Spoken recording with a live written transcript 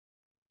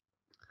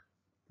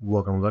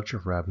Welcome to lecture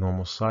for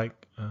Abnormal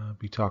Psych.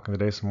 Be talking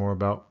today some more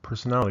about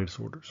personality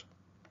disorders.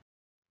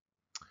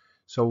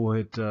 So we'll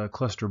hit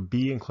cluster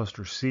B and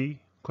cluster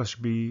C.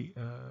 Cluster B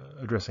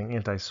addressing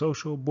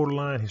antisocial,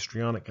 borderline,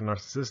 histrionic, and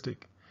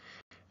narcissistic.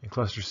 And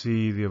cluster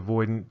C, the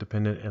avoidant,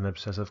 dependent, and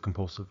obsessive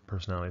compulsive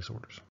personality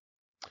disorders.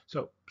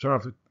 So start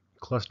off with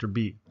cluster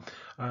B.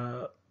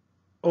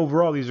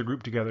 Overall, these are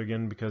grouped together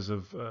again because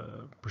of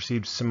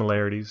perceived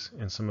similarities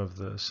in some of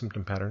the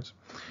symptom patterns.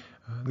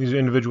 These are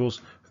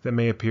individuals that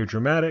may appear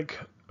dramatic,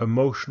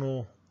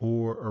 emotional,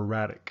 or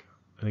erratic.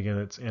 And again,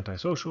 it's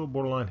antisocial,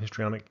 borderline,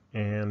 histrionic,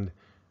 and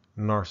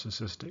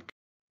narcissistic.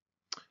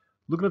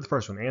 Looking at the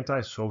first one,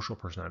 antisocial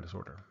personality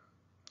disorder.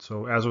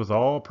 So as with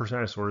all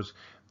personality disorders,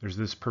 there's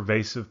this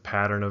pervasive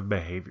pattern of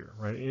behavior,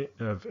 right?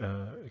 Of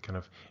kind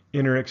of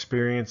inner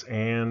experience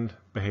and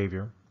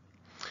behavior.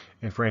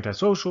 And for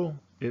antisocial,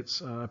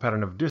 it's a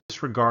pattern of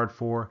disregard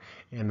for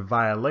and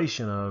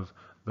violation of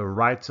the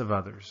rights of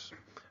others.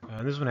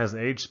 And this one has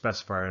an age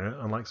specifier in it,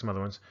 unlike some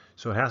other ones,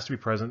 so it has to be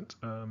present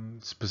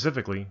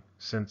specifically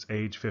since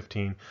age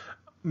 15.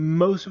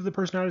 Most of the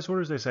personality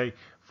disorders, they say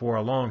for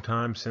a long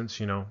time since,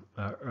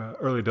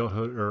 early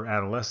adulthood or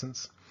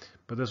adolescence.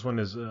 But this one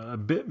is a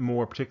bit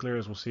more particular,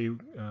 as we'll see.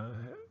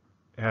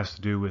 It has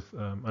to do with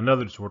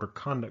another disorder,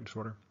 conduct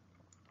disorder.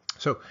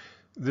 So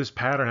this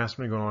pattern has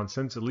to be going on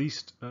since at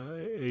least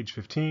age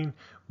 15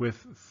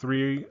 with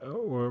 3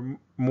 or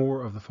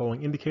more of the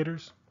following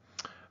indicators.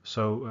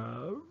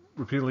 So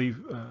repeatedly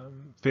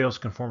fails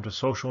to conform to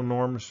social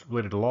norms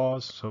related to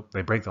laws, so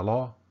they break the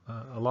law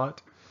a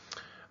lot.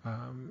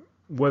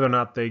 Whether or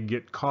not they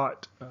get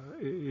caught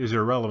is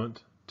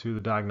irrelevant to the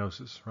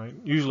diagnosis, right?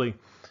 Usually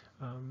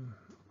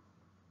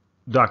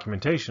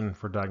documentation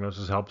for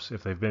diagnosis helps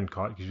if they've been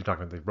caught, because you're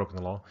talking about they've broken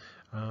the law.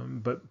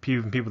 But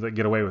even people that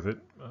get away with it,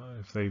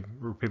 if they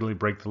repeatedly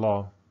break the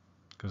law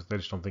because they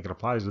just don't think it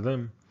applies to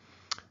them,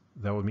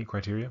 that would meet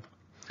criteria.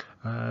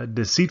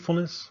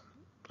 Deceitfulness,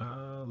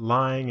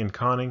 lying and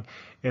conning,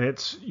 and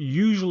it's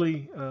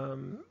usually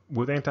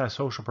with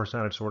antisocial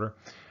personality disorder,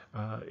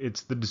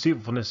 it's the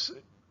deceitfulness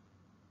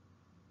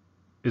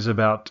is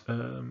about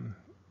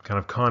kind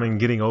of conning,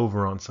 getting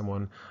over on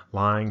someone,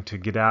 lying to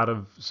get out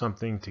of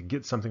something, to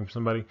get something from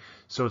somebody.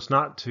 So it's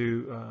not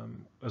to,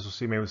 as we'll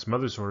see maybe with some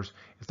other disorders,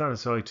 it's not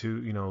necessarily to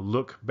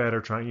look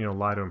better, trying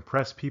lie to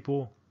impress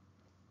people,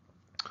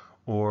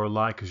 or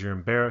lie because you're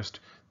embarrassed.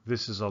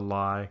 This is a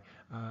lie,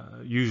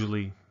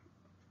 usually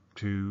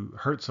to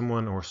hurt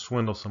someone or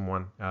swindle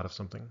someone out of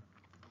something.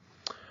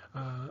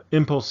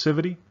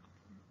 Impulsivity,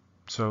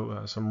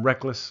 so some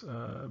reckless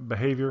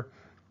behavior.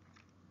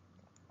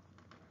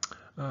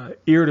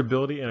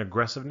 Irritability and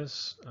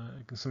aggressiveness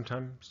can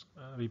sometimes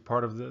be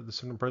part of the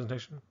symptom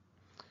presentation.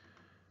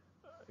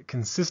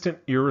 Consistent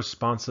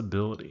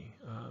irresponsibility.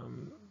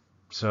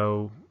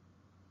 So,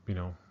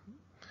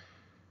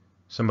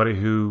 somebody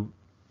who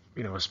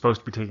is supposed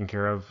to be taken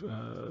care of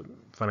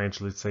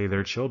financially, say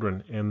their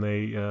children, and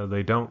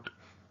they don't.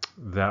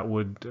 That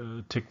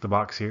would tick the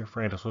box here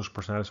for antisocial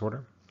personality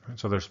disorder. Right?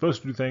 So they're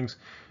supposed to do things.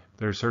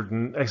 There are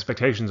certain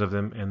expectations of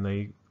them, and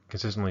they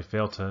consistently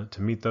fail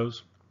to meet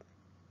those.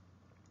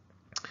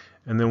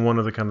 And then one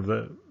of the kind of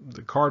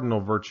the cardinal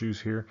virtues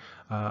here,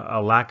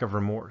 a lack of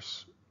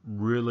remorse.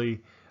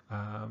 Really,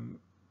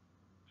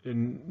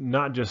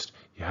 not just,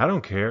 I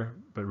don't care,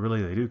 but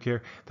really they do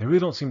care. They really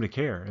don't seem to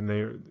care, and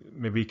they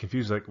may be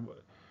confused, like,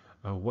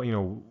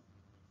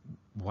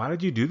 why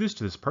did you do this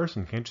to this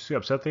person? Can't you see how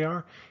upset they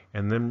are?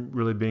 And then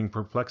really being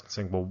perplexed and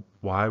saying, well,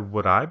 why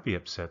would I be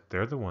upset?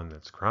 They're the one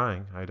that's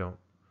crying. I don't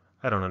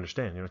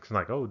understand. It's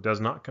like, it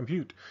does not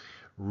compute.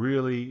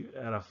 Really,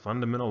 at a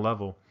fundamental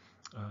level,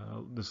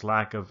 this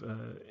lack of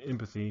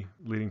empathy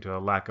leading to a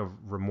lack of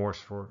remorse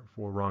for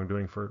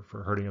wrongdoing, for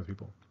hurting other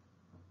people.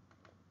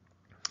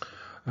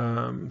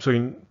 So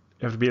you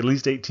have to be at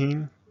least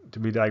 18 to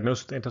be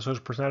diagnosed with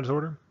antisocial personality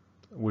disorder,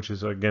 which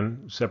is,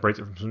 again, separates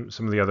it from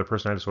some of the other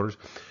personality disorders.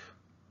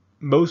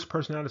 Most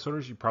personality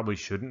disorders you probably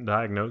shouldn't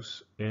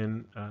diagnose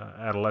in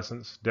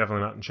adolescence,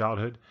 definitely not in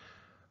childhood.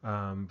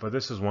 But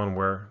this is one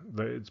where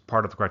it's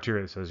part of the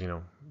criteria that says,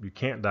 you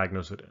can't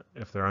diagnose it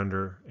if they're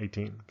under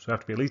 18. So they have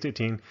to be at least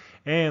 18,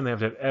 and they have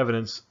to have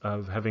evidence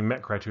of having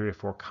met criteria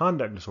for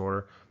conduct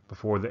disorder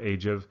before the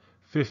age of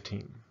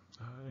 15.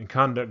 And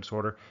conduct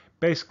disorder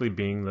basically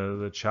being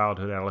the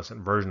childhood, adolescent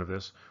version of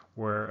this,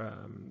 where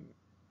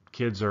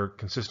kids are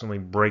consistently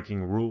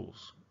breaking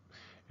rules.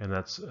 And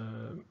that's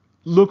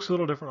looks a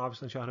little different,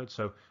 obviously, in childhood.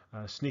 So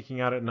sneaking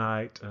out at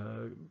night,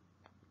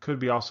 could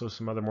be also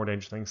some other more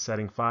dangerous things,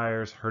 setting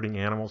fires, hurting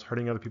animals,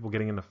 hurting other people,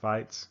 getting into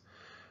fights.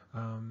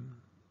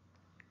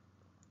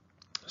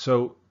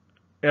 So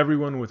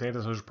everyone with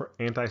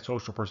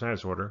antisocial personality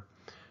disorder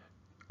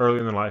early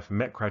in their life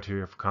met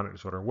criteria for conduct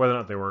disorder. Whether or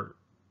not they were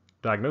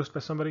diagnosed by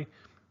somebody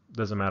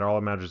doesn't matter. All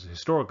that matters is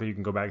historically you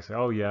can go back and say,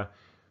 oh yeah,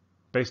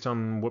 based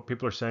on what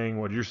people are saying,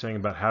 what you're saying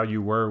about how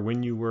you were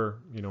when you were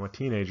a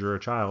teenager or a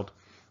child,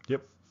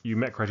 yep, you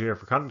met criteria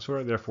for conduct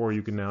disorder, therefore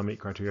you can now meet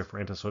criteria for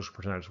antisocial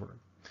personality disorder.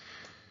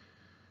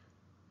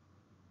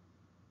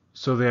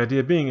 So the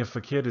idea being, if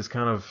a kid is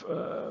kind of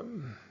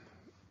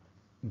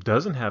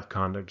doesn't have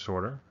conduct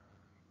disorder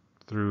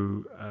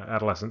through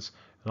adolescence,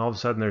 and all of a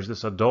sudden there's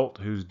this adult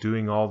who's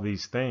doing all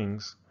these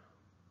things,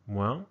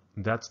 well,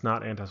 that's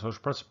not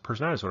antisocial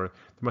personality disorder.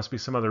 There must be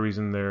some other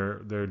reason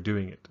they're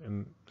doing it.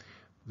 And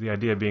the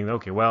idea being,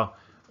 okay, well,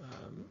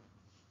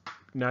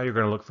 now you're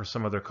going to look for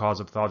some other cause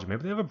of pathology.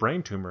 Maybe they have a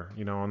brain tumor,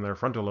 on their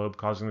frontal lobe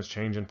causing this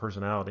change in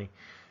personality.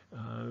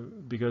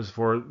 Because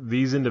for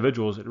these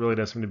individuals, it really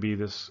does seem to be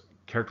this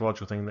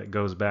characterological thing that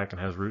goes back and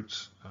has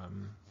roots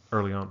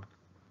early on.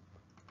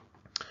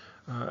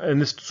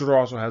 And this disorder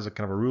also has a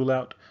kind of a rule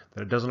out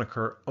that it doesn't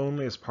occur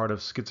only as part of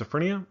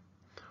schizophrenia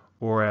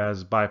or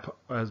as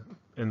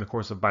in the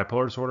course of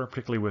bipolar disorder,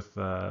 particularly with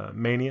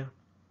mania.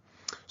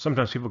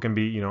 Sometimes people can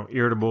be,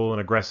 irritable and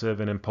aggressive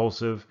and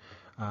impulsive,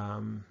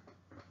 and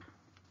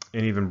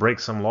even break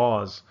some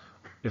laws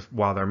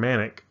while they're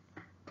manic.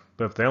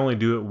 But if they only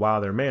do it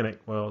while they're manic,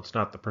 well, it's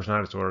not the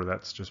personality disorder.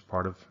 That's just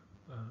part of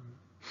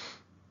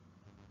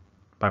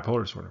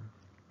bipolar disorder.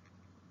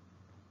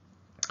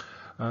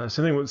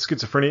 Same thing with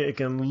schizophrenia. It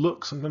can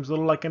look sometimes a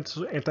little like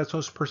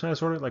antisocial personality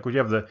disorder, like when you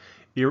have the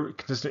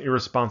consistent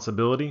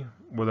irresponsibility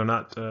where they're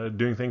not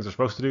doing things they're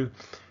supposed to do.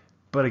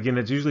 But again,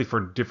 it's usually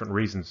for different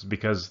reasons,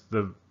 because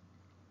the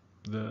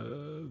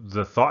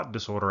thought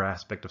disorder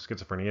aspect of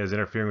schizophrenia is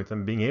interfering with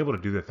them being able to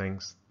do the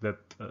things that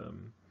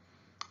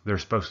they're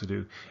supposed to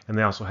do. And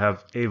they also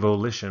have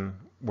avolition,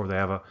 where they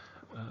have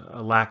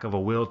a lack of a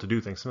will to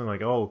do things. Something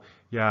like, oh,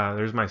 yeah,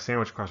 there's my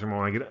sandwich across the room.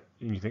 When I get up,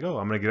 and you think, oh,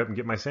 I'm going to get up and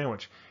get my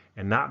sandwich.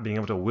 And not being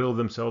able to will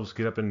themselves to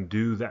get up and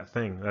do that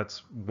thing.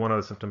 That's one of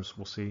the symptoms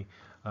we'll see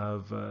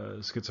of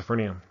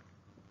schizophrenia.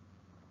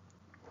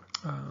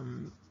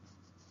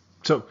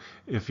 So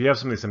if you have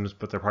some of these symptoms,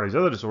 but they're part of these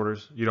other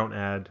disorders, you don't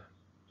add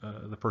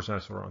the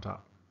personality disorder on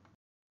top.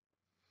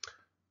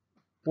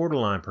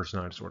 Borderline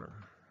personality disorder.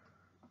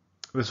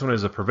 This one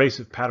is a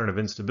pervasive pattern of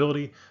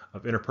instability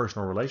of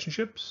interpersonal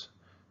relationships,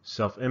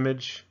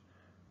 self-image,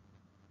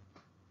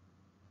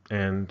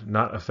 and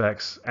not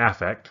affect,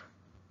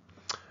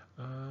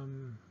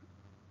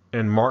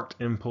 and marked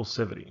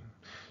impulsivity.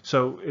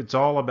 So it's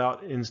all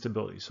about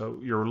instability. So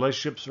your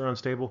relationships are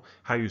unstable,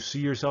 how you see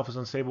yourself is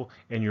unstable,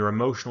 and your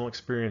emotional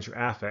experience, your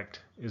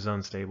affect, is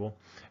unstable.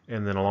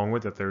 And then along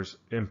with it, there's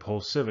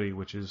impulsivity,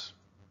 which is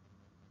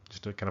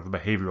just a kind of a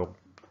behavioral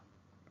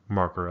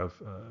marker of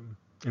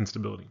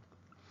instability.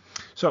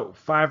 So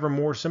 5 or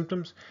more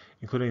symptoms,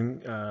 including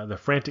the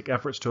frantic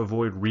efforts to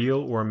avoid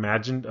real or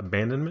imagined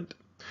abandonment.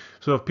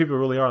 So if people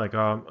really are like,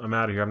 oh, I'm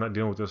out of here, I'm not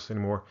dealing with this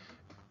anymore,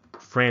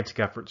 frantic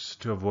efforts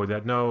to avoid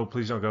that. No,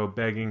 please don't go,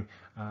 begging,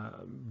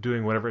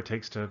 doing whatever it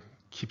takes to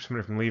keep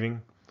somebody from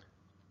leaving.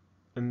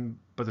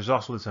 But there's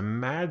also this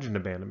imagined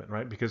abandonment,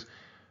 right? Because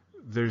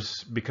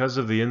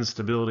of the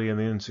instability and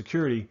the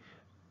insecurity,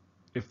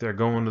 if they're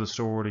going to the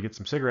store to get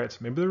some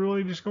cigarettes, maybe they're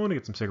really just going to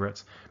get some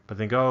cigarettes, but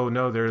think, oh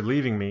no, they're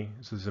leaving me.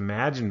 So there's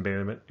imagined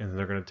abandonment, and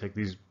they're going to take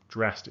these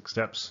drastic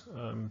steps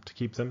to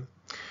keep them,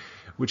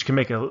 which can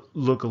make it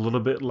look a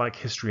little bit like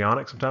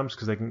histrionic sometimes,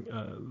 because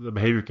the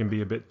behavior can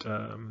be a bit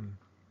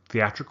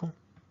theatrical.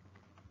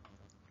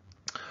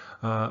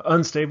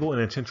 Unstable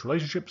and intense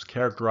relationships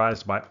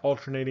characterized by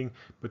alternating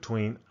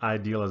between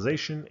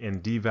idealization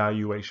and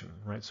devaluation,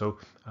 right? So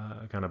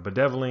kind of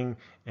bedeviling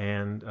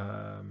and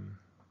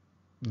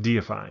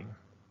deifying,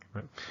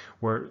 right?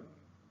 Where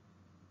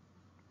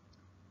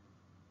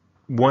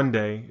one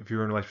day, if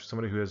you're in a relationship with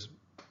somebody who has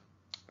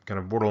kind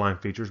of borderline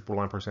features,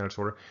 borderline personality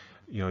disorder,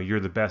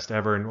 you're the best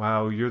ever, and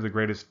wow, you're the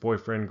greatest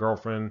boyfriend,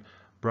 girlfriend,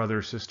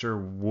 brother, sister,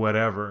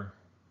 whatever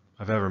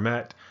I've ever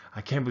met.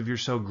 I can't believe you're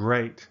so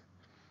great.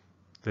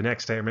 The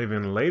next day, or maybe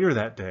even later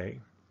that day,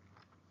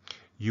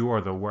 you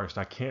are the worst.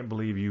 I can't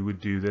believe you would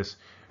do this.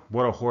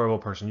 What a horrible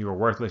person. You are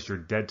worthless. You're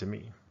dead to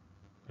me.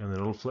 And then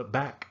it'll flip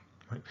back.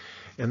 Right?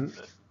 And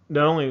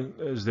not only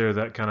is there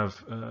that kind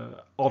of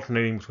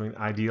alternating between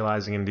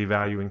idealizing and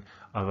devaluing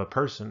of a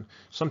person,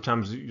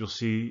 sometimes you'll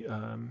see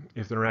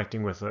if they're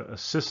interacting with a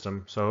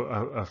system, so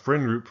a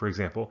friend group, for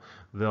example,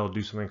 they'll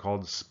do something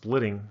called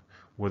splitting,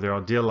 where they'll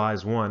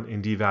idealize one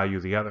and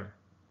devalue the other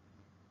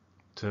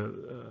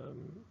to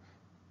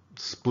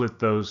split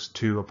those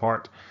two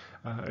apart.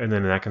 And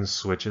then that can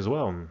switch as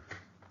well,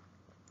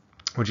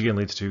 which again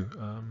leads to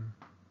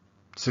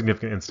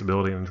significant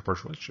instability in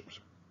interpersonal relationships.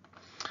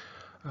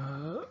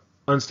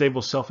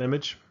 Unstable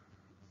self-image,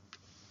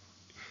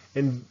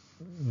 and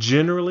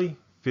generally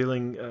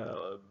feeling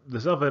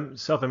the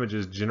self-image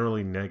is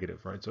generally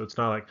negative, right? So it's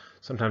not like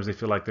sometimes they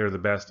feel like they're the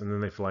best and then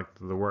they feel like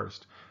they're the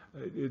worst.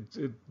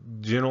 It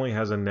generally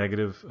has a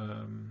negative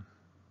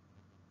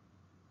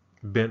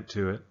bent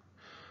to it.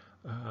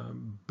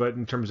 But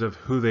in terms of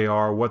who they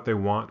are, what they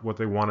want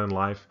in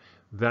life,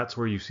 that's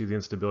where you see the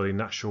instability.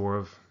 Not sure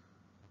of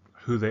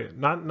who they,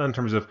 not in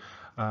terms of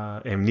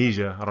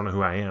amnesia, I don't know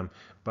who I am,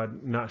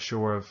 but not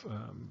sure of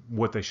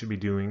what they should be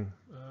doing.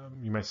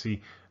 You might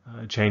see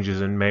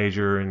changes in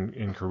major and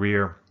in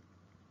career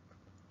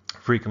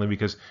frequently,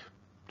 because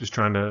just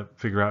trying to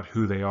figure out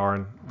who they are,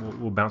 and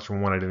we'll bounce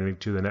from one identity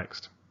to the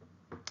next.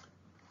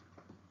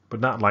 but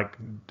not like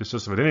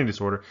dissociative identity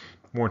disorder,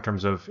 more in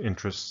terms of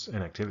interests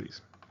and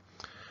activities.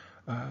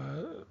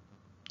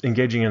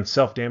 Engaging in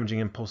self-damaging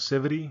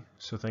impulsivity,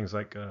 so things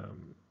like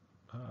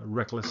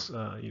reckless,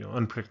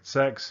 unprotected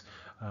sex,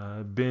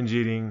 binge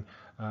eating,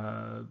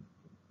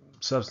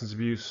 substance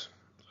abuse,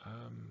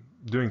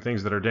 doing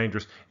things that are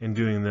dangerous and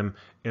doing them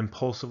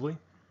impulsively.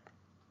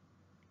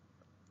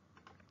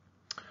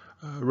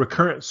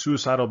 Recurrent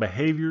suicidal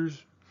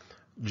behaviors,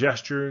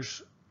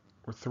 gestures,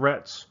 or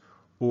threats,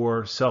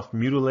 or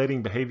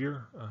self-mutilating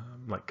behavior,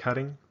 like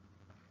cutting.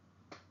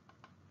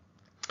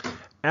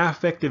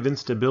 Affective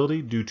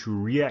instability due to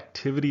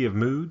reactivity of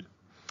mood,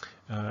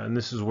 and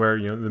this is where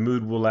the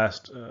mood will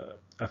last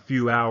a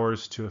few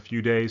hours to a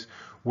few days,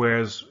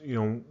 whereas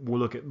we'll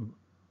look at,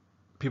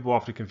 people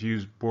often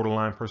confuse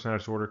borderline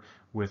personality disorder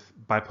with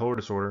bipolar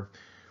disorder,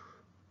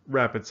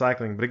 rapid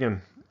cycling. But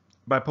again,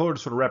 bipolar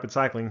disorder, rapid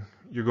cycling,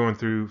 you're going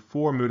through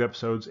 4 mood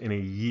episodes in a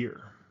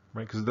year,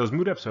 right? Because those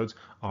mood episodes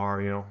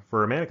are,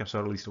 for a manic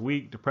episode, at least a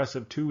week,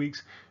 depressive 2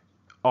 weeks,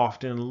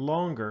 often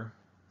longer.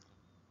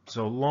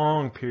 So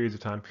long periods of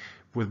time.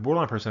 With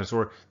borderline personality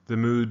disorder, the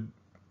mood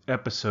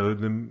episode,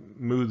 the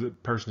mood the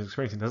person is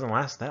experiencing doesn't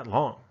last that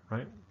long,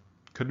 right?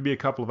 Could be a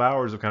couple of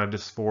hours of kind of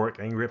dysphoric,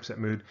 angry, upset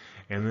mood,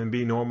 and then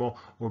be normal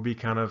or be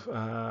kind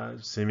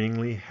of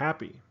seemingly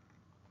happy.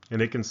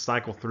 And it can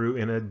cycle through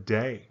in a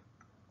day.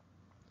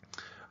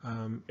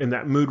 And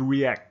that mood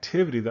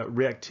reactivity, that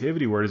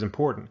reactivity word is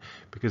important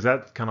because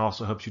that kind of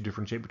also helps you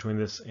differentiate between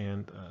this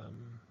and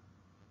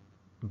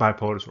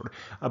bipolar disorder.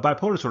 A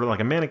bipolar disorder, like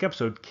a manic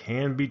episode,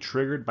 can be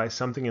triggered by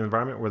something in the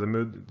environment where the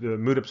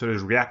mood episode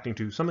is reacting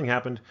to something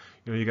happened.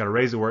 You got to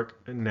raise the work,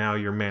 and now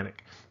you're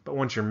manic. But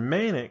once you're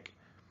manic,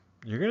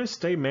 you're going to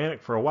stay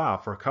manic for a while,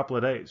 for a couple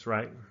of days,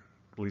 right?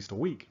 At least a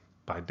week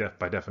by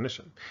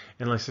definition.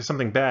 And let's say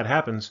something bad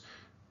happens,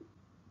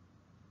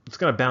 it's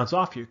going to bounce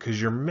off you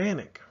because you're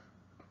manic.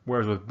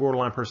 Whereas with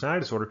borderline personality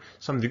disorder,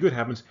 something good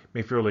happens,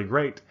 may feel really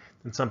great,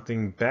 then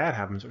something bad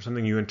happens or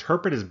something you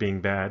interpret as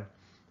being bad,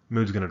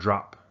 mood's going to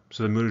drop.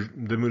 So the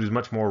mood is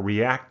much more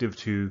reactive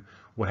to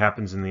what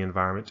happens in the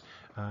environment,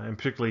 and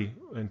particularly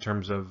in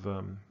terms of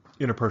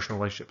interpersonal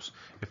relationships.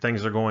 If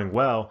things are going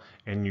well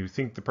and you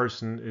think the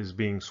person is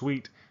being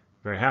sweet,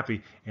 very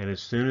happy, and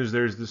as soon as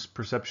there's this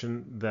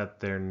perception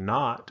that they're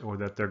not, or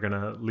that they're going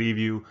to leave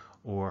you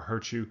or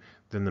hurt you,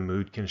 then the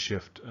mood can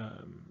shift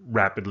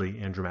rapidly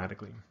and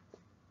dramatically.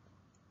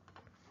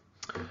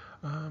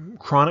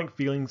 Chronic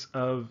feelings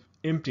of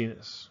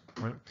emptiness,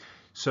 right?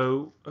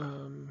 So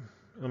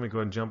let me go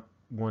ahead and jump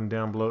one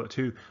down below that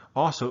too.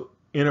 Also,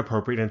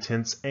 inappropriate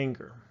intense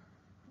anger.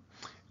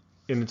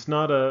 And it's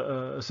not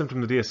a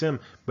symptom of the DSM,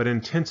 but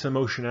intense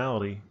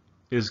emotionality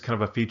is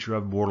kind of a feature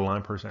of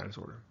borderline personality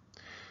disorder.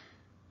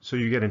 So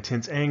you get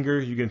intense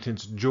anger, you get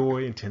intense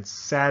joy, intense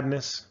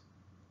sadness,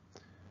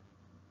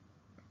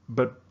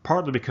 but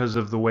partly because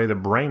of the way the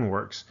brain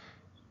works,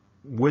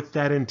 with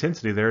that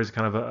intensity, there is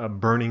kind of a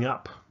burning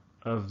up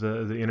of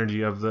the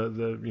energy of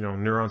the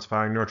neurons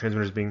firing,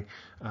 neurotransmitters being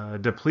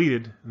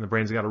depleted, and the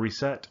brain's got to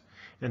reset.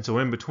 And so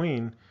in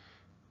between,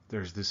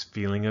 there's this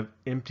feeling of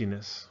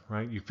emptiness,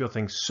 right? You feel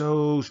things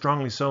so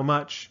strongly, so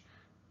much.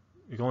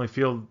 You can only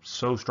feel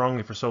so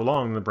strongly for so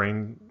long, and the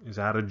brain is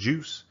out of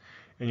juice,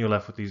 and you're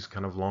left with these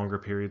kind of longer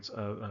periods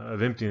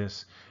of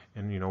emptiness.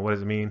 And what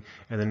does it mean?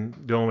 And then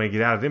the only way to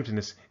get out of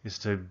emptiness is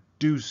to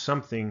do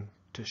something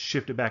to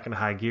shift it back into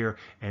high gear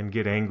and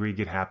get angry,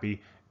 get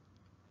happy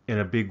in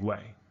a big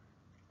way.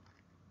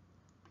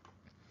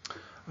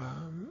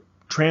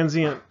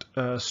 Transient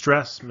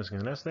stress,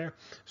 missing an S there,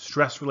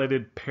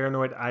 stress-related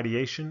paranoid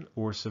ideation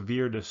or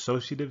severe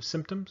dissociative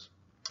symptoms.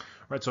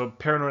 Right, so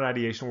paranoid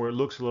ideation, where it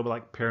looks a little bit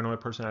like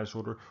paranoid personality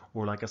disorder,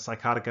 or like a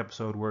psychotic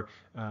episode where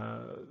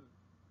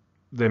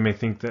they may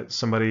think that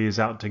somebody is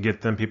out to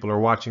get them, people are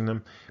watching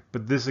them.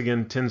 But this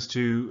again tends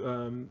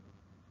to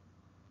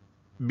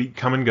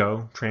come and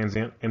go,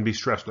 transient, and be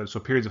stress-related. So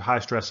periods of high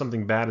stress,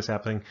 something bad is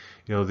happening,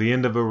 the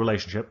end of a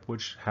relationship,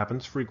 which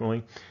happens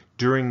frequently.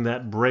 During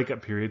that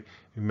breakup period,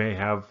 you may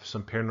have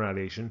some paranoid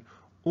ideation,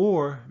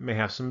 or may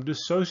have some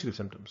dissociative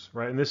symptoms,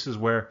 right? And this is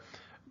where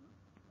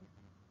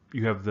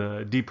you have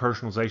the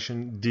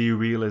depersonalization,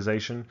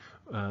 derealization.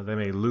 They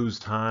may lose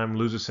time,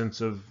 lose a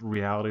sense of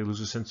reality, lose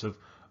a sense of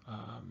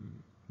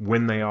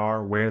when they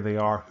are, where they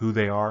are, who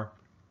they are.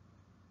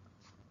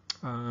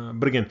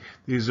 But again,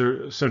 these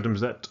are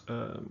symptoms that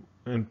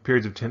in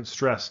periods of tense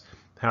stress,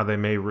 how they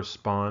may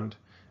respond.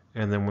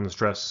 And then when the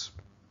stress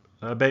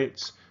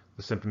abates,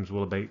 the symptoms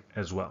will abate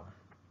as well.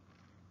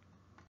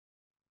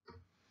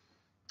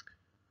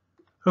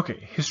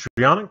 Okay,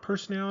 histrionic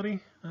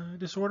personality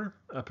disorder,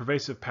 a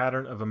pervasive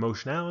pattern of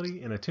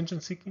emotionality and attention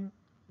seeking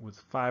with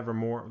 5 or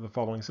more of the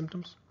following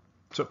symptoms.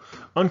 So,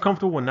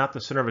 uncomfortable when not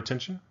the center of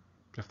attention.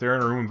 If they're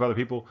in a room with other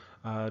people,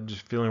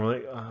 just feeling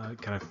really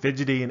kind of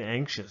fidgety and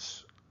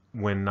anxious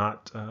when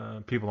not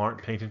people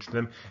aren't paying attention to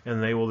them,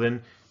 and they will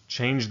then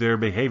change their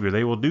behavior.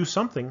 They will do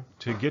something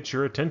to get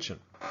your attention.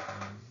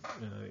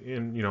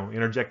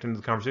 Interject into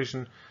the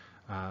conversation,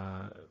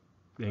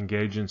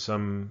 engage in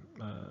some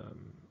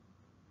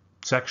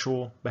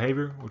sexual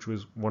behavior, which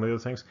was one of the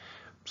other things,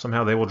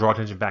 somehow they will draw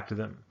attention back to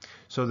them.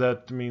 So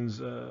that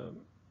means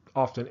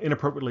often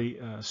inappropriately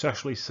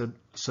sexually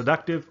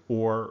seductive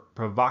or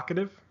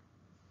provocative,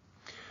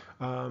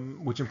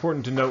 which is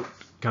important to note,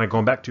 kind of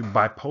going back to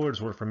bipolar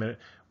disorder for a minute.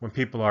 When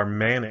people are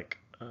manic,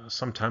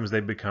 sometimes they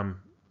become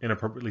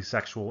inappropriately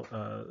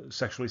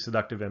sexually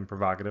seductive and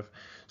provocative.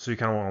 So you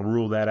kind of want to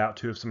rule that out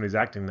too if somebody's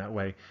acting that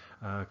way,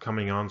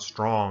 coming on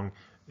strong,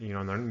 and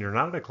you're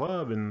not at a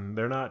club and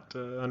they're not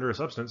under a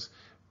substance.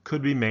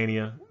 Could be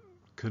mania,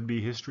 could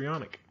be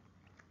histrionic.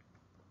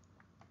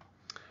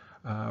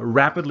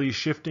 Rapidly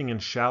shifting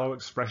and shallow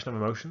expression of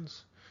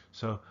emotions.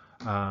 So,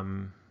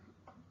 talking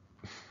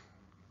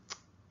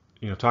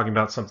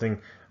about something,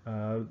 people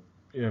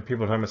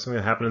are talking about something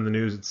that happened in the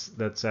news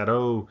that's sad.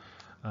 Oh,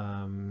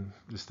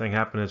 this thing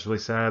happened. It's really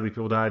sad.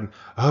 People died. And,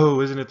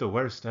 oh, isn't it the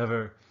worst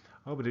ever?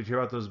 Oh, but did you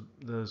hear about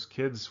those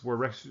kids were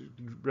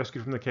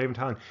rescued from the cave in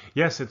Thailand?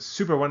 Yes, it's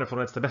super wonderful.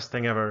 And it's the best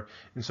thing ever.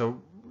 And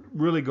so,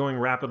 really going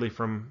rapidly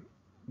from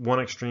one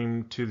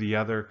extreme to the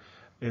other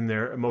in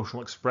their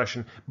emotional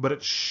expression, but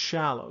it's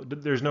shallow.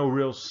 There's no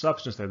real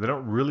substance there. They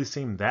don't really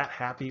seem that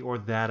happy or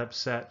that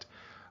upset.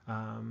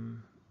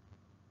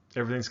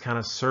 Everything's kind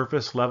of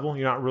surface level.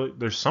 You're not really,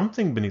 there's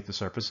something beneath the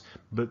surface,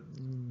 but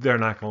they're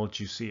not going to let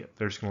you see it.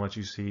 They're just going to let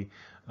you see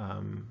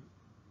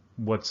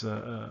what's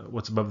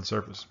above the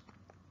surface.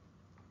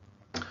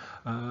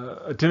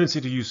 A tendency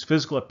to use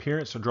physical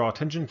appearance to draw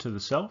attention to the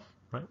self,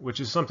 right?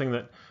 Which is something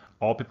that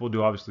all people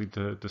do, obviously,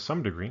 to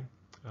some degree.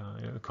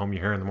 Comb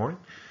your hair in the morning.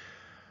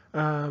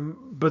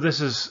 But this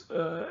is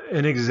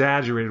an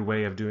exaggerated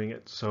way of doing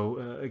it.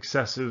 So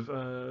excessive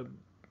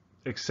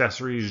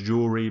accessories,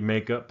 jewelry,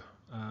 makeup,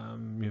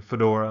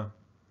 fedora,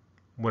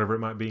 whatever it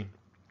might be.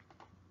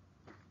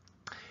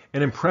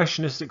 An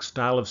impressionistic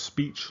style of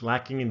speech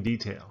lacking in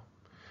detail.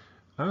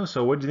 Oh,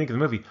 so what did you think of the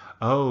movie?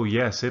 Oh,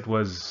 yes, it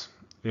was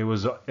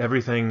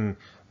everything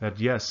that,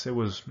 yes, it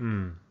was,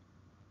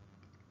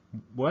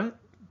 what?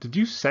 Did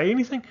you say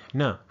anything?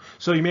 No.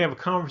 So you may have a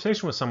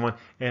conversation with someone,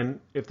 and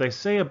if they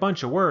say a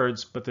bunch of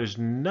words, but there's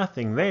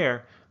nothing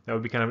there, that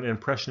would be kind of an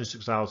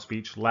impressionistic style of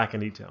speech, lacking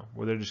detail,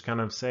 where they're just kind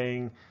of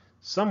saying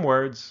some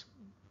words,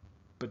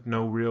 but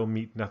no real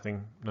meat,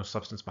 nothing, no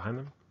substance behind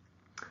them.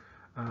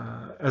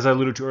 As I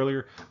alluded to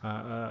earlier,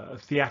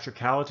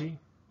 theatricality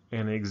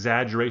and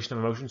exaggeration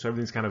of emotion, so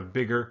everything's kind of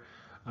bigger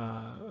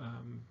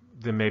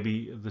than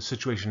maybe the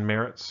situation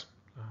merits.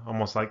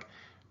 Almost like,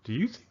 do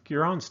you think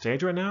you're on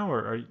stage right now,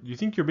 or do you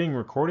think you're being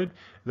recorded?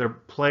 They're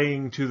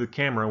playing to the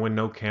camera when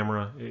no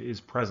camera is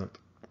present.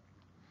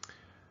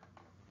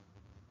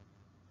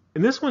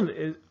 And this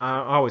one, I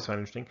always find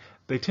interesting.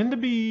 They tend to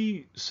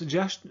be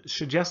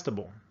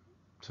suggestible.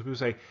 So people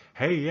say,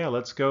 hey, yeah,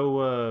 let's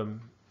go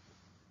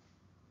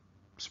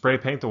spray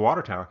paint the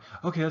water tower.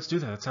 Okay, let's do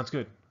that. That sounds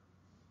good.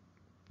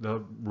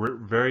 They'll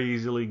very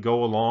easily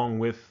go along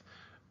with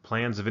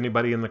plans of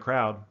anybody in the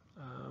crowd,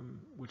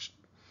 which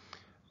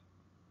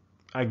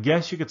I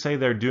guess you could say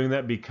they're doing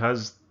that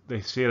because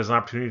they see it as an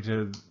opportunity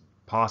to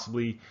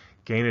possibly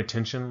gain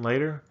attention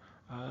later.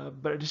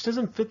 But it just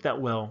doesn't fit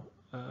that well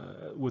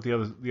with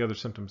the other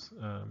symptoms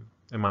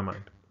in my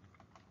mind.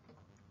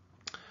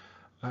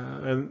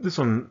 And this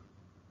one,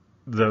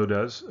 though,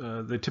 does.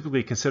 They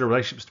typically consider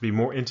relationships to be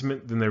more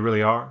intimate than they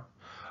really are.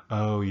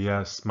 Oh,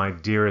 yes, my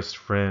dearest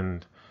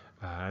friend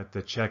at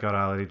the checkout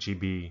aisle at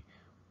HEB.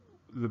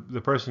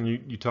 The person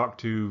you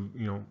talked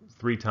to,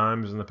 3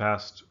 times in the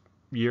past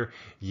year.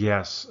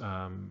 Yes,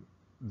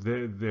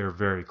 they're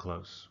very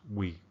close.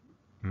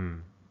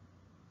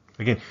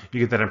 Again, you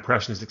get that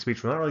impressionistic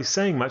speech. We're not really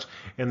saying much,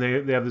 and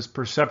they have this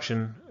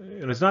perception,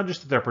 and it's not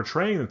just that they're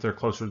portraying that they're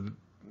closer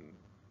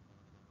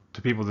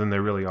to people than they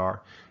really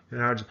are.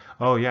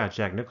 Oh yeah,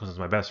 Jack Nicholson's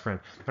my best friend.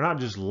 They're not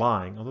just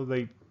lying, although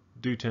they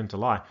do tend to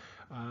lie.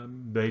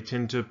 They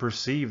tend to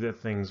perceive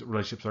that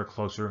relationships are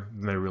closer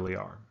than they really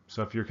are.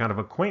 So if you're kind of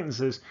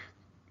acquaintances,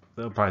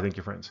 they'll probably think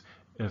you're friends.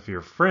 If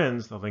you're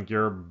friends, they'll think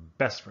you're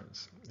best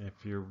friends. If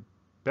you're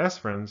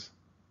best friends,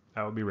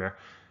 that would be rare,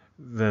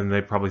 then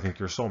they probably think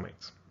you're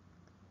soulmates.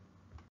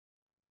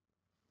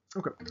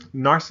 Okay,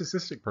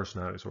 narcissistic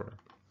personality disorder.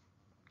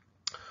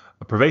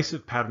 A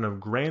pervasive pattern of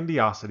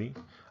grandiosity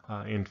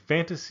in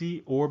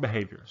fantasy or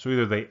behavior. So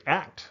either they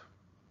act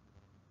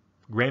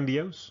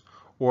grandiose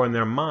or in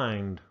their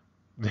mind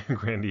they're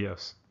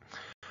grandiose.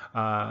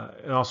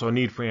 And also a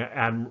need for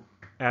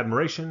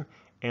admiration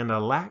and a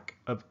lack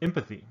of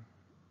empathy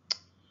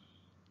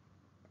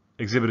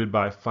exhibited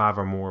by 5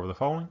 or more of the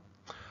following.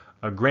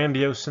 A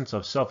grandiose sense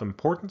of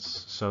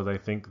self-importance, so they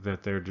think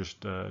that they're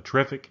just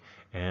terrific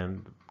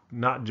and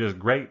not just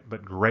great,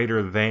 but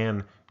greater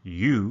than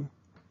you,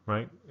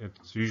 right?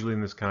 It's usually in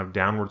this kind of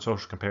downward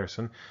social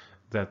comparison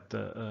that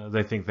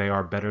they think they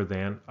are better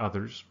than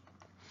others.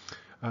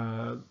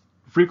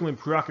 Frequently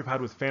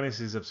preoccupied with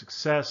fantasies of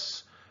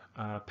success,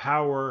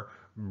 power,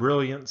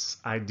 brilliance,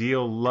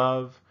 ideal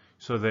love,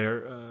 so they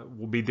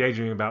will be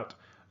daydreaming about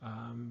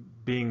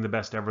being the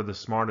best ever, the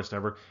smartest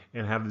ever,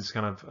 and have this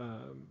kind of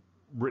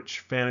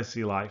rich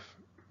fantasy life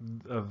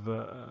of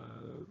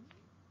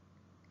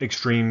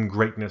extreme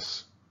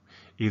greatness,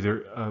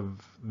 either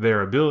of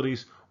their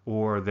abilities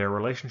or their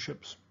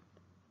relationships.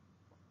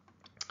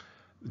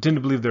 They tend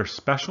to believe they're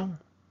special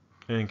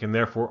and can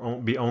therefore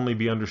only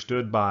be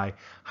understood by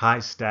high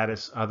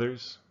status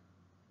others.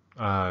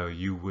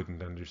 You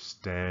wouldn't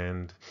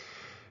understand.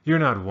 You're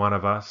not one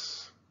of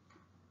us.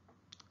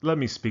 Let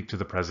me speak to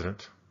the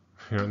president.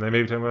 And they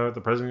may be talking about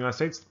the president of the United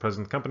States, the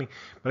president of the company.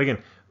 But again,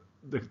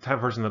 the type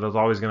of person that is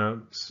always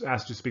going to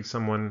ask to speak to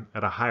someone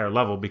at a higher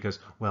level because,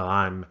 well,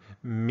 I'm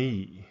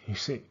me, you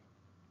see.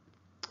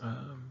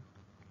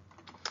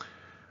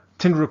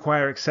 Tend to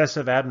require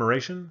excessive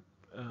admiration.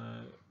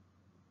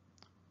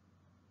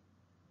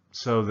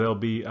 So they'll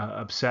be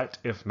upset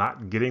if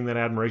not getting that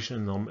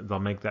admiration, and they'll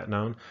make that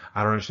known.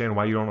 I don't understand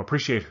why you don't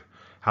appreciate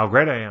how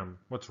great I am.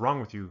 What's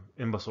wrong with you,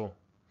 imbecile?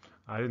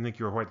 I didn't think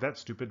you were quite that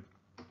stupid.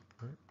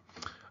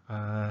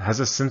 Has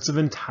a sense of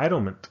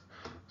entitlement.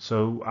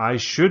 So I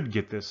should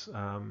get this.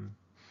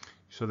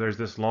 So there's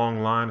this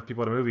long line of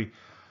people at a movie.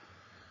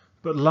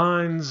 But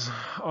lines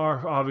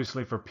are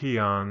obviously for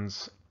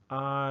peons.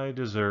 I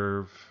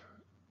deserve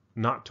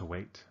not to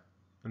wait.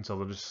 And so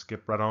they'll just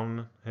skip right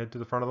on head to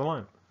the front of the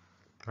line.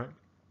 Right?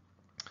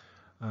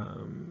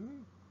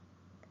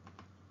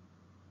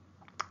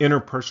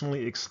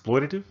 Interpersonally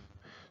exploitative.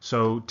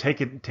 So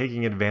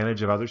taking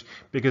advantage of others.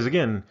 Because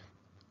again,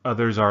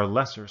 others are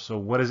lesser. So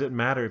what does it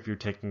matter if you're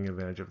taking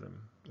advantage of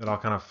them? It all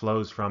kind of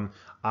flows from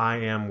I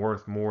am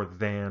worth more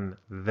than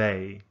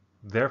they.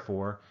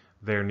 Therefore,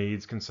 their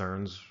needs,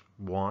 concerns,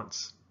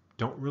 wants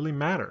don't really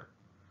matter.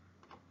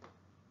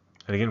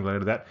 And again,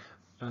 related to that,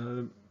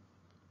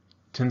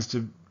 tends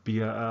to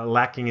be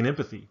lacking in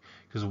empathy.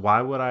 Because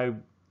why would I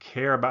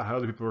care about how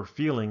other people are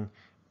feeling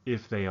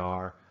if they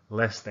are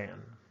less than?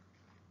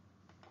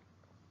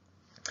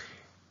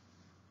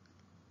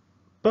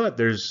 But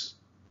there's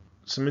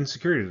some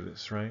insecurity to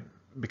this, right?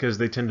 Because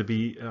they tend to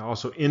be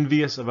also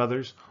envious of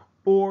others,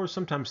 or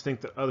sometimes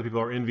think that other people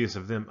are envious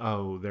of them.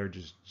 Oh, they're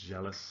just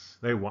jealous.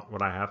 They want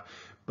what I have.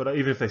 But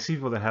even if they see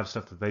people that have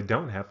stuff that they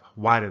don't have,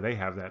 why do they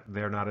have that?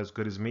 They're not as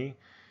good as me,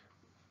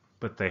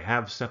 but they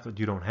have stuff that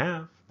you don't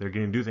have. They're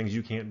getting to do things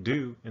you can't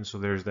do, and so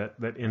there's that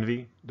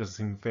envy. Doesn't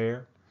seem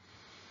fair.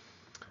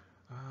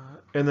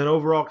 And then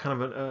overall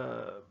kind of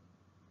a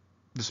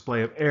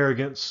display of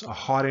arrogance, a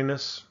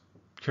haughtiness,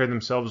 carry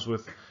themselves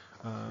with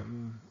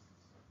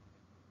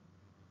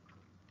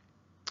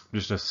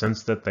just a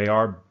sense that they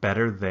are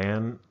better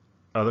than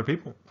other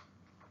people.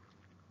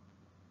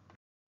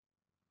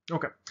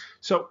 Okay,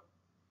 so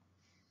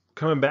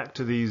coming back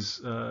to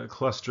these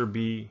cluster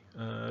B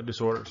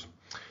disorders.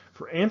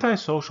 For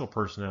antisocial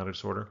personality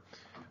disorder,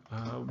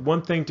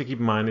 one thing to keep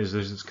in mind is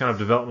there's this kind of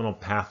developmental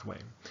pathway.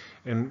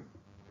 And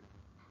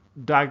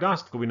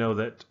diagnostically, we know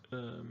that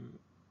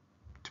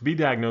to be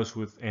diagnosed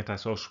with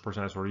antisocial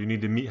personality disorder, you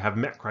need to have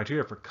met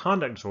criteria for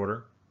conduct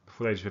disorder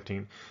before the age of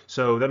 15.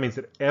 So that means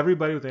that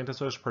everybody with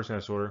antisocial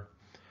personality disorder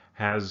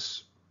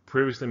has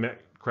previously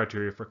met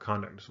criteria for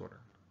conduct disorder.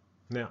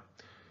 Now,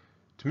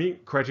 to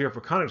meet criteria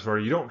for conduct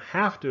disorder, you don't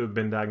have to have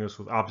been diagnosed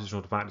with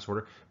oppositional defiant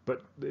disorder,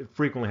 but it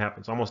frequently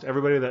happens. Almost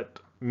everybody that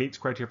meets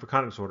criteria for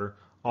conduct disorder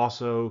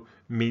also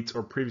meets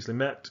or previously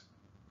met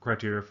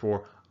criteria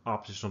for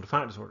oppositional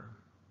defiant disorder.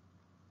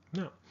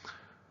 Now,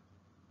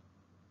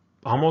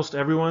 almost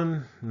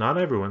everyone, not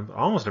everyone, but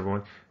almost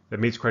everyone that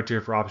meets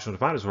criteria for oppositional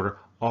defiant disorder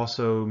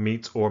also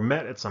meets or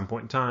met at some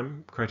point in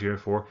time criteria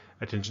for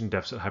attention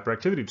deficit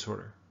hyperactivity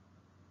disorder,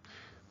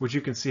 which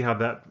you can see how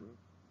that,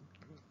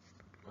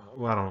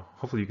 well, I don't know,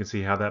 hopefully you can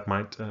see how that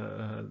might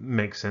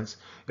make sense.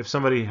 If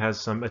somebody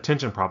has some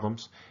attention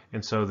problems,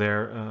 and so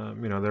they're,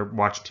 they're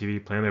watching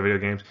TV, playing their video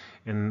games,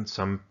 and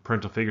some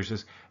parental figure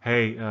says,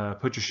 hey,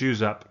 put your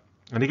shoes up.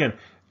 And again,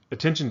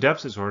 attention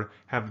deficit disorder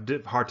have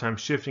a hard time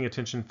shifting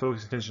attention,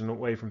 focusing attention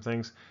away from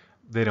things.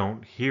 They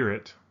don't hear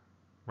it,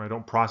 right?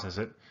 Don't process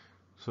it.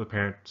 So the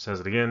parent says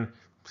it again,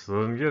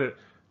 still doesn't get it.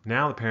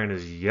 Now the parent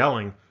is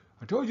yelling,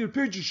 I told you to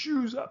put your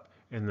shoes up.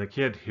 And the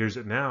kid hears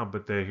it now,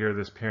 but they hear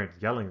this parent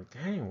yelling,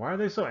 dang, why are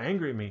they so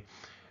angry at me?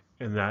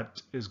 And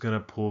that is going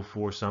to pull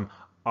for some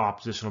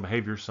oppositional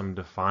behavior, some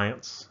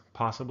defiance,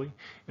 possibly.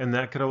 And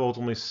that could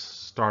ultimately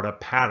start a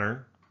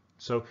pattern.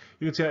 So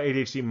you can see how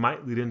ADHD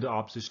might lead into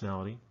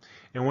oppositionality.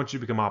 And once you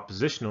become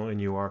oppositional and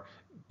you are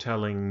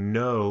telling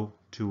no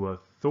to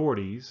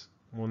authorities,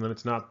 well, then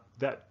it's not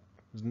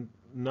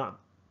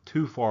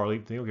too far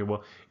leap. Think, okay,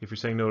 well, if you're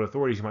saying no to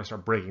authorities, you might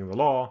start breaking the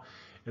law,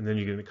 and then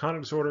you get into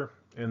conduct disorder,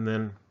 and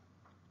then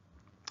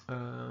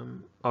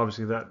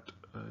obviously that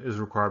is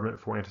a requirement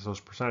for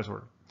antisocial personality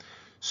disorder.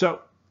 So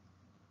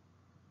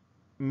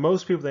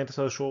most people with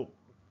antisocial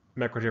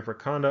met criteria for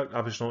conduct,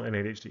 oppositional, and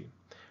ADHD.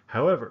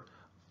 However,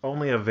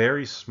 only a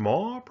very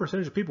small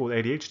percentage of people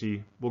with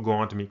ADHD will go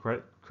on to meet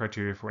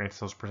criteria for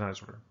antisocial personality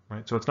disorder,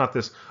 right? So it's not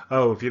this,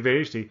 oh, if you have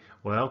ADHD,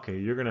 well, okay,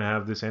 you're going to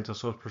have this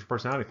antisocial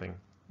personality thing.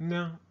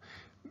 No,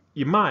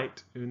 you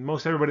might.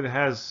 Most everybody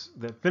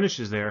that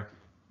finishes there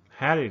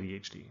had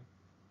ADHD,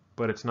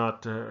 but it's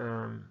not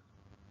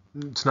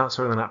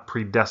certainly not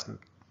predestined.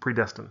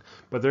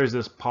 But there is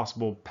this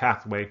possible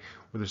pathway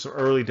where there's some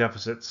early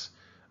deficits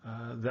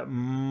that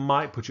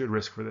might put you at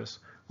risk for this,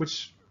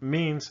 which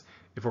means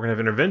if we're going to have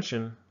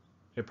intervention,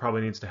 it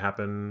probably needs to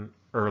happen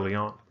early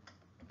on.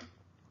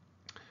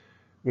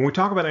 When we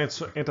talk about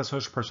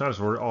antisocial personality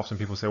disorder, often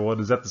people say, well,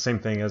 is that the same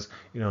thing as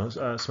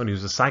somebody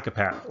who's a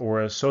psychopath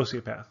or a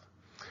sociopath?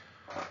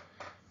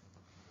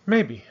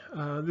 Maybe.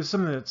 This is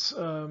something that's,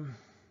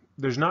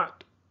 there's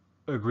not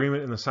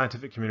agreement in the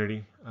scientific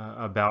community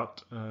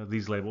about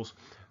these labels.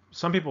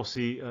 Some people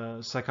see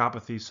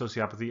psychopathy,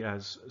 sociopathy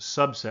as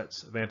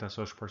subsets of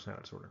antisocial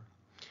personality disorder.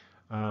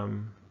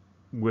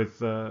 With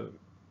the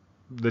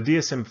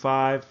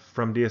DSM-5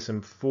 from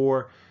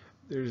DSM-4,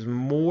 there's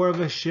more of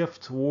a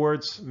shift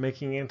towards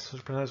making antisocial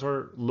personality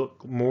disorder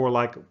look more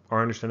like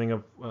our understanding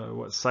of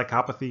what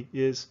psychopathy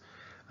is.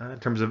 In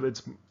terms of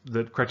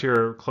the criteria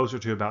are closer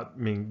to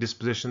about being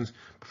dispositions.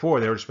 Before,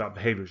 they were just about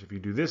behaviors. If you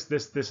do this,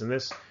 this, this, and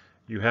this,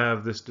 you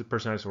have this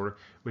personality disorder,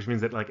 which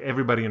means that like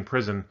everybody in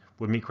prison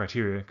would meet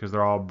criteria because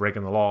they're all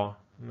breaking the law.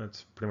 And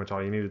that's pretty much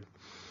all you needed.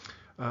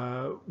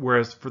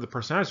 Whereas for the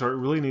personality disorder, it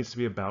really needs to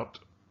be about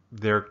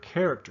their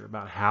character,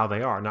 about how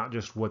they are, not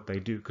just what they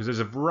do, because there's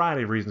a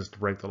variety of reasons to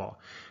break the law.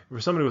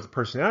 For somebody with a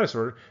personality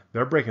disorder,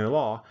 they're breaking the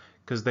law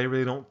because they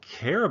really don't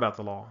care about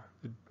the law.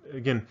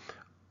 Again,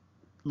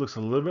 looks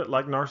a little bit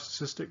like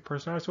narcissistic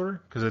personality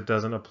disorder because it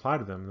doesn't apply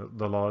to them.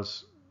 The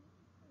laws,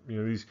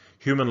 these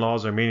human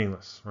laws are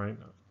meaningless, right?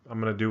 I'm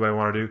going to do what I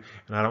want to do,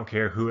 and I don't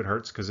care who it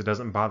hurts because it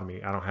doesn't bother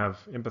me. I don't have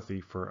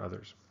empathy for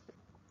others.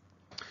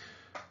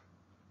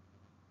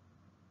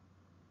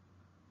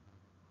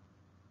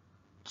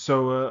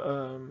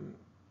 So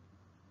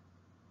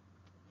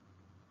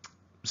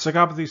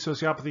psychopathy,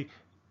 sociopathy,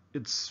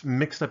 it's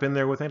mixed up in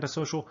there with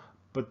antisocial,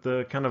 but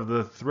the kind of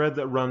the thread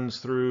that runs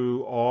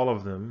through all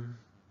of them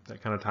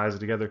that kind of ties it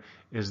together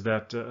is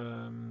that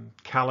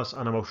callous,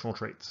 unemotional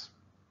traits.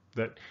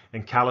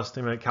 And calluses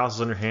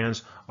on your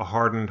hands, a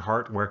hardened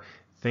heart, where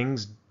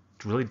things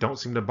really don't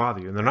seem to bother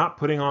you, and they're not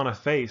putting on a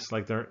face,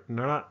 like they're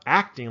not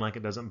acting like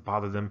it doesn't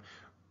bother them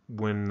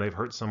when they've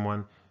hurt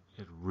someone.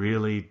 It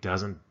really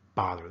doesn't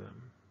bother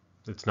them.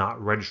 It's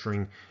not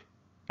registering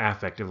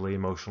affectively,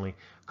 emotionally,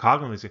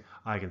 cognitively.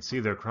 I can see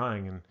they're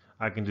crying, and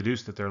I can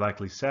deduce that they're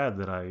likely sad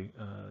that I,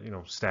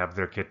 stabbed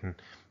their kitten.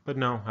 But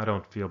no, I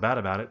don't feel bad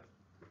about it.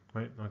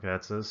 Right? Okay,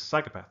 that's a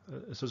psychopath,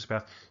 a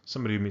sociopath,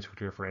 somebody who meets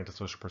criteria for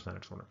antisocial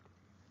personality disorder.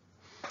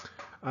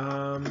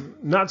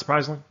 Not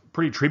surprisingly,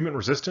 pretty treatment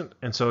resistant.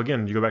 And so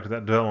again, you go back to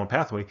that development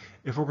pathway.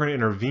 If we're going to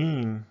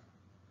intervene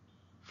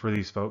for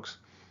these folks,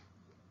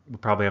 we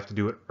probably have to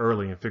do it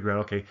early and figure out,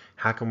 okay,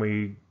 how can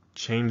we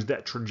change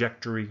that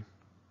trajectory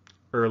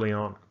early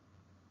on?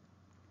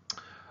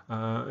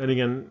 And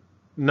again,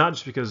 not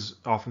just because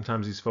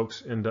oftentimes these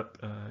folks end up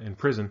in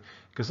prison,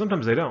 because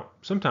sometimes they don't.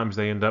 Sometimes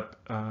they end up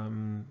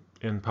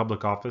in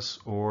public office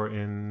or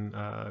in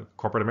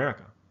corporate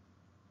America.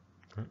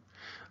 Right?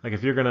 Like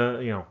if you're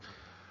gonna,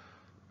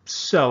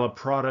 sell a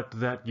product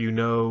that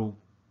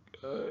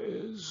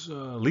is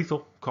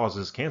lethal,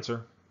 causes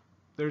cancer,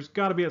 there's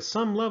got to be at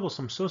some level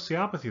some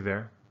sociopathy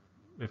there.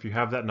 If you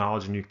have that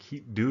knowledge and you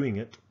keep doing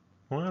it,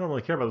 well, I don't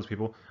really care about those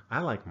people.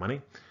 I like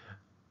money.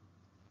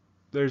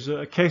 There's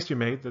a case to be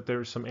made that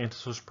there's some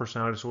antisocial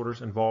personality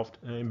disorders involved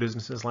in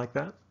businesses like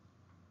that.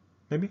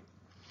 Maybe.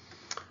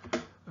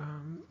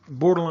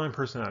 Borderline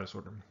personality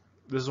disorder.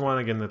 This is one,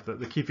 again, that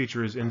the key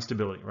feature is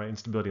instability, right?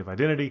 Instability of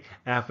identity,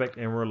 affect,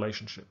 and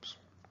relationships.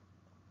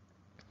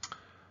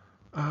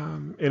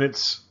 And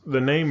it's the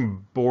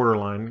name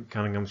borderline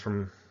kind of comes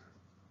from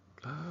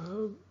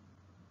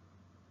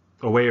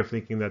a way of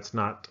thinking that's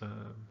not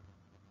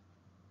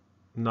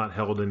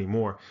held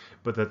anymore,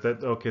 but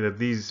that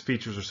these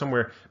features are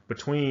somewhere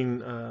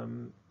between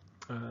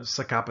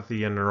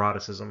psychopathy and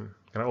neuroticism,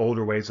 kind of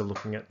older ways of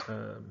looking at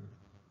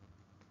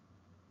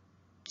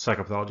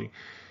psychopathology.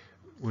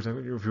 Which,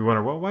 if you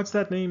wonder, well, what's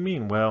that name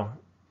mean? Well,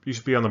 you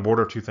should be on the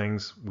border of two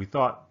things, we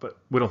thought, but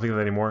we don't think of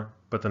that anymore,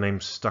 but the name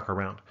stuck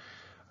around.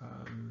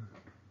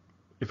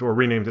 If it were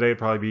renamed today, it'd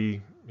probably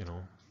be,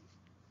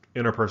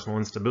 interpersonal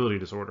instability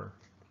disorder.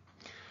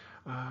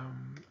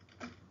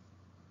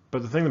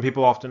 But the thing that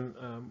people often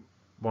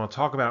want to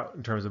talk about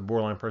in terms of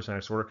borderline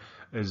personality disorder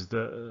is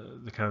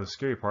the kind of the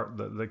scary part,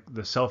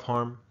 the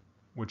self-harm,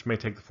 which may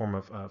take the form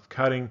of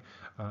cutting,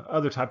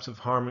 other types of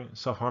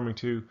self-harming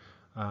too,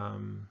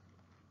 and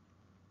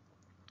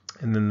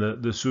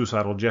then the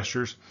suicidal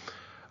gestures.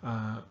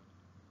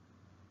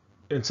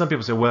 And some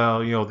people say,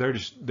 well, they're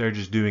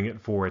just doing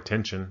it for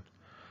attention.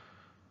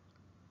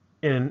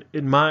 And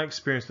in my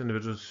experience with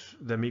individuals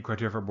that meet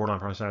criteria for borderline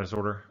personality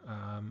disorder,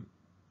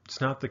 it's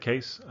not the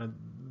case.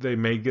 They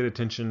may get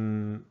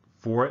attention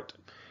for it,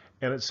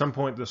 and at some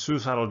point the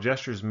suicidal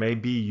gestures may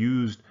be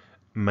used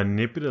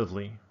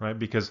manipulatively, right?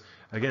 Because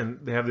again,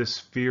 they have this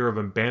fear of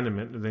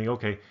abandonment and think,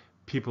 okay,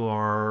 people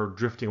are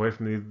drifting away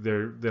from me,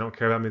 they don't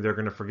care about me, they're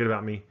going to forget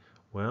about me.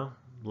 Well,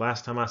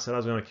 last time I said I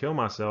was going to kill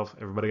myself,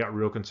 everybody got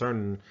real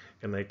concerned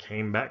and they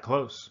came back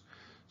close.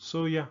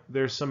 So yeah,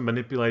 there's some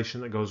manipulation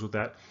that goes with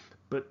that,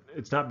 but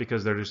it's not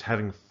because they're just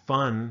having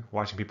fun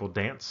watching people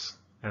dance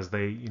as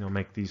they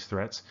make these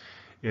threats.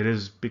 it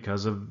is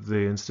because of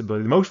the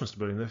instability, the emotional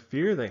stability, and the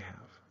fear they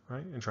have,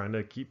 right? And trying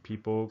to keep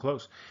people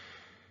close.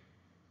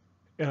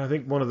 And I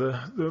think one of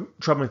the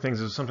troubling things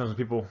is sometimes when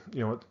people,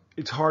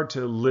 it's hard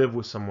to live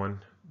with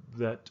someone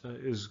that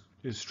is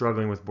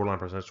struggling with borderline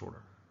personality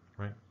disorder,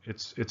 right?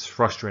 It's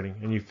frustrating,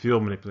 and you feel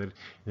manipulated.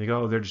 And you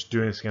go, oh, they're just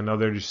doing this again. No,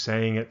 they're just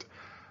saying it.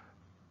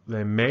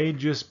 They may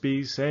just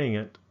be saying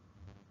it,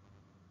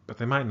 but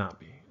they might not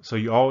be. So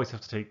you always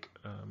have to take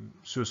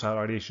suicidal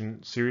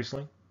ideation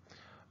seriously.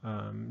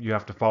 You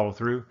have to follow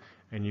through,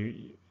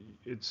 and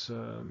it's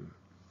kind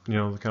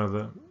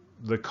of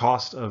the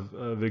cost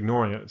of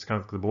ignoring it. It's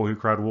kind of the boy who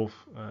cried wolf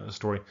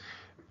story.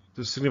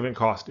 There's a significant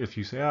cost if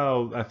you say,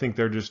 oh, I think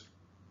they're just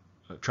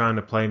trying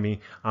to play me.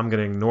 I'm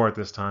going to ignore it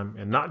this time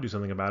and not do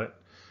something about it.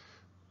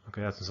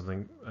 Okay, that's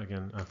something,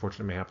 again,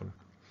 unfortunately may happen.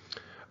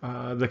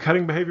 The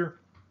cutting behavior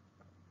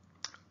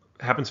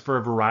happens for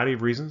a variety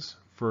of reasons.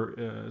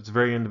 It's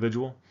very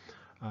individual.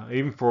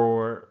 Even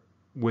for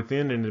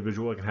within an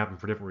individual, it can happen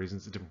for different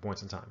reasons at different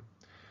points in time.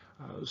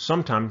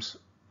 Sometimes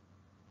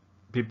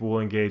people will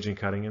engage in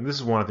cutting, and this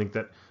is one I think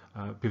that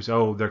people say,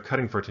 oh, they're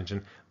cutting for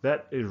attention.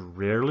 That is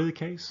rarely the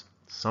case.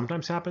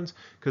 Sometimes happens,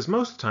 because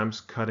most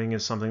times cutting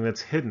is something that's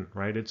hidden,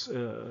 right? It's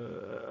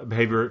a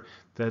behavior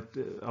that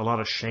a lot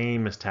of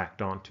shame is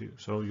tacked onto.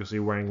 So you'll see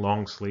wearing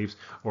long sleeves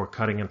or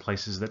cutting in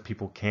places that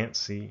people can't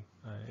see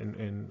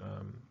in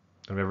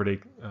everyday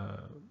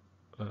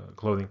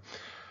clothing.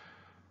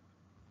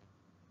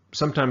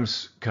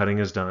 Sometimes cutting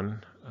is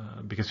done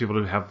because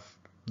people have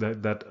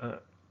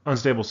that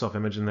unstable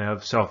self-image, and they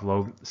have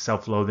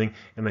self-loathing,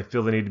 and they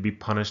feel they need to be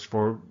punished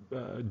for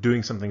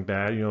doing something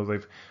bad.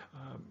 They've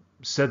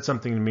said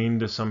something mean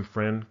to some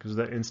friend because of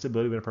that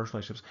instability in interpersonal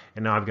relationships,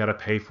 and now I've got to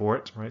pay for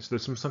it, right? So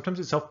sometimes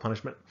it's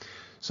self-punishment.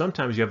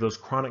 Sometimes you have those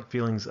chronic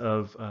feelings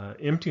of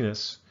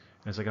emptiness,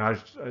 and it's like, I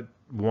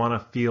want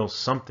to feel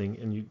something,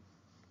 and you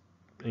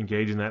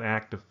engage in that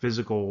act of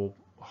physical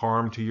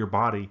harm to your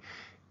body,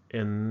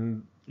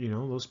 and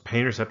those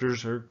pain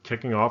receptors are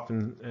kicking off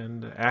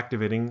and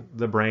activating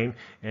the brain,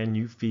 and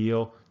you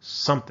feel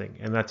something,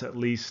 and that's at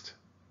least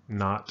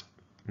not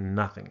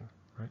nothing,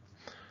 right?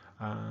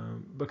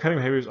 But cutting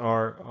behaviors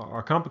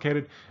are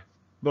complicated,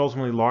 but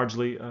ultimately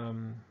largely,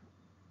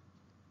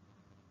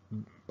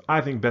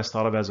 I think, best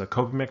thought of as a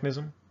coping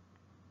mechanism,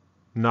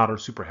 not a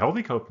super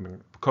healthy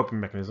coping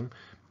mechanism,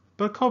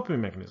 but a coping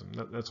mechanism.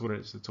 That's what it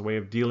is. It's a way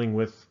of dealing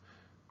with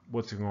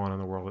what's going on in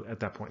the world at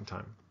that point in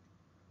time.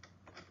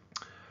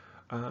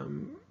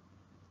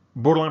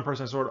 Borderline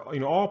personality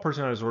disorder, all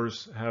personality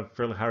disorders have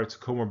fairly high rates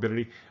of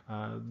comorbidity.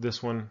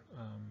 This one,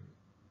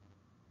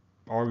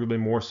 arguably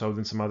more so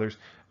than some others.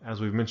 As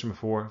we've mentioned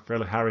before,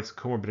 fairly high rates of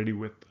comorbidity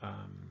with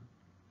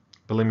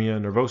bulimia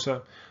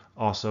nervosa,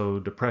 also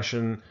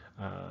depression,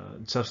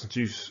 substance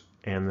use,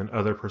 and then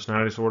other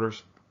personality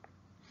disorders.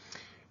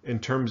 In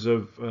terms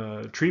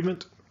of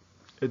treatment,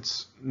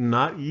 it's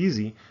not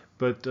easy,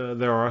 but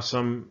there are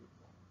some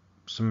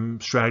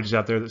strategies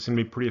out there that seem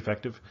to be pretty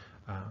effective.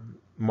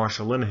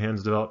 Marshall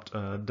Linehan's developed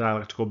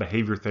dialectical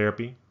behavior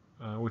therapy,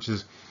 which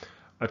is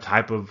a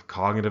type of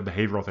cognitive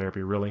behavioral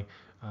therapy, really,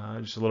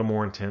 just a little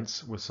more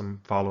intense with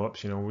some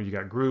follow-ups. Where you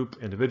got group,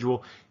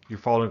 individual, you're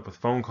following up with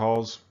phone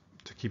calls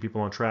to keep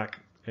people on track,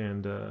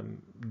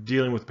 and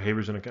dealing with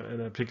behaviors in a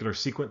particular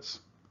sequence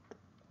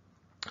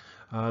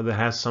that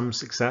has some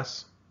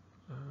success.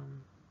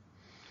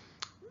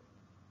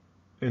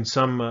 And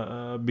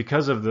some,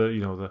 because of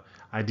the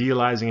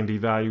idealizing and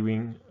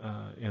devaluing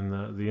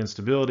and the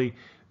instability,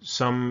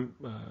 some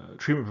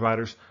treatment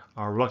providers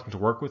are reluctant to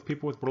work with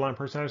people with borderline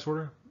personality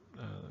disorder.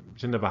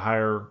 Tend to have a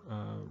higher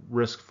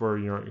risk for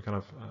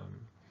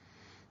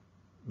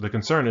the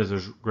concern is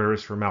there's greater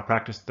risk for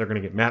malpractice. They're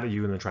going to get mad at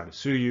you and then try to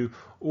sue you,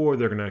 or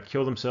they're going to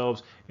kill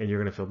themselves and you're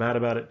going to feel bad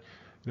about it.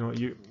 If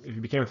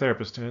you became a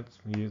therapist,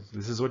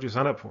 this is what you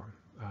signed up for.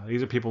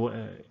 These are people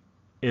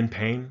in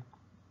pain,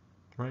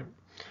 right?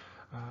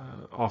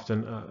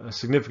 Often a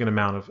significant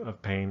amount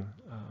of pain,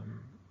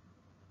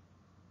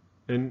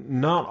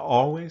 and not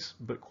always,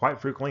 but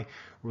quite frequently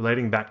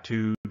relating back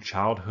to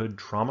childhood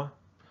trauma,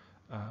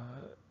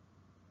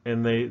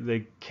 and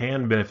they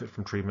can benefit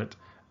from treatment,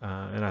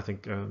 and I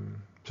think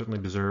certainly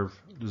deserve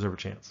a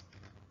chance.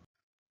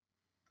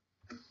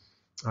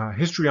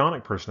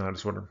 Histrionic personality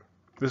disorder.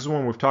 This is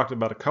one we've talked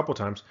about a couple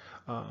times.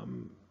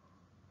 Some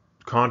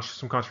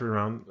controversy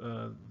around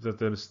that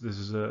this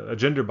is a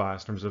gender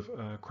bias in terms of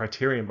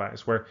criterion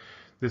bias, where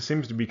this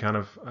seems to be kind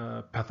of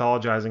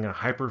pathologizing a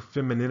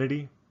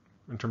hyper-femininity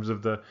in terms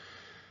of the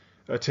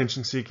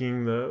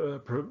attention-seeking, the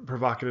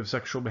provocative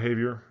sexual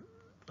behavior,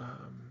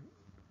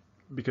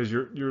 because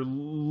you're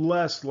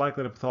less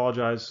likely to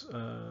pathologize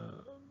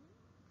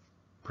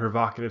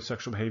provocative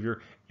sexual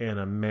behavior in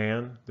a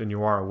man than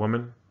you are a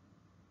woman.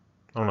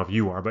 I don't know if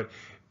you are, but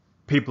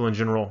people in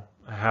general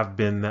have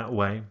been that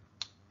way.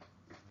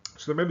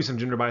 So there may be some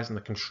gender bias in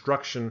the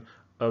construction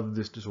of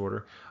this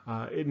disorder.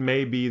 It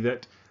may be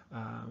that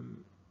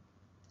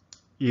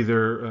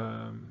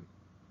either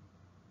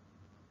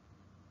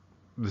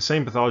the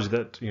same pathology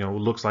that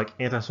looks like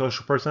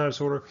antisocial personality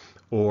disorder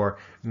or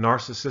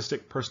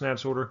narcissistic personality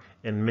disorder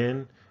in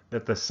men,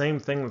 that the same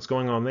thing that's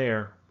going on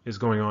there is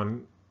going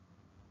on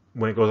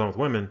when it goes on with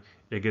women.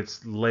 It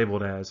gets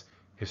labeled as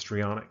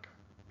histrionic.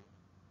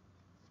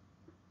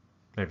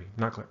 Maybe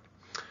not clear.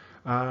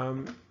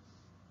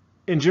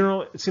 In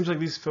general, it seems like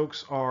these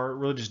folks are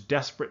really just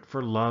desperate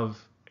for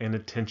love and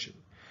attention,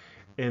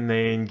 and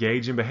they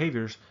engage in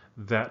behaviors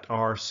that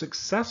are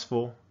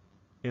successful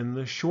in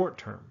the short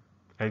term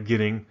at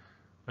getting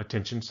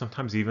attention,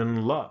 sometimes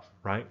even love,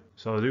 right?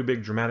 So they do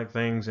big dramatic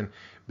things and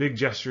big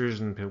gestures,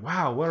 and people,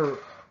 wow,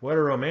 what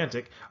a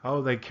romantic.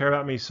 Oh, they care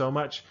about me so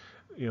much,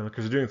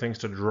 because they're doing things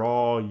to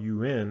draw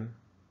you in.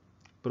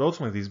 But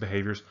ultimately, these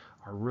behaviors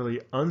are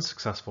really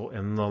unsuccessful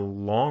in the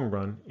long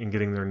run in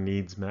getting their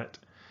needs met,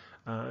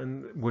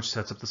 and which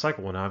sets up the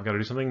cycle. Well, now I've got to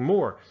do something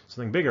more,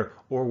 something bigger,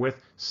 or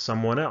with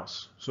someone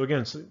else. So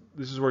again,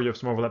 this is where you have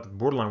some overlap with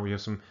borderline, where you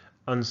have some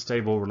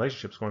unstable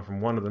relationships going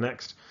from one to the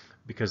next,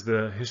 because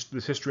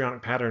this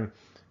histrionic pattern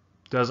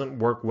doesn't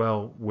work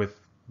well with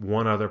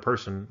one other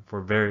person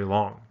for very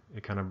long.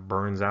 It kind of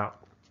burns out.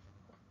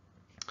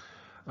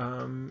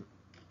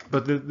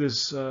 But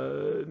this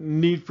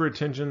need for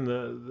attention,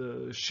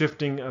 the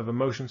shifting of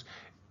emotions.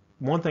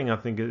 One thing I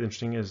think is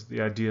interesting is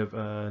the idea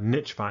of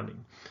niche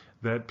finding,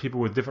 that people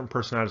with different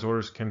personality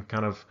disorders can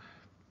kind of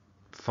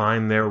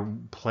find their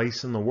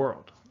place in the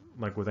world.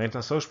 Like with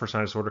antisocial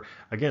personality disorder,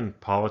 again,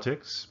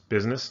 politics,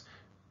 business,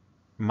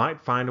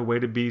 might find a way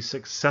to be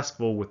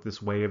successful with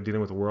this way of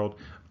dealing with the world,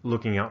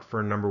 looking out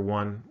for number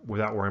one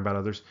without worrying about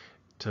others,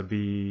 to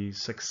be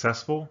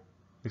successful,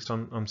 at least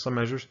on some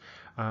measures.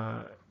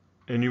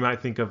 And you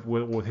might think of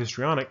with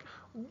histrionic,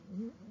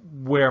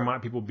 where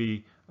might people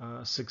be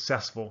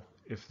successful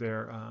if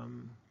they're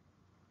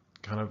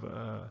kind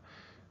of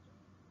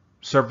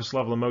surface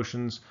level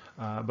emotions,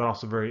 but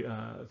also very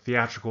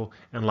theatrical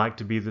and like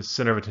to be the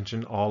center of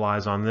attention, all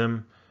eyes on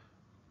them.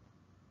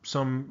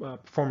 Some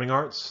performing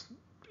arts,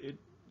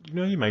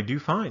 you may do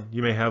fine.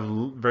 You may have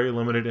very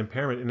limited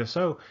impairment, and if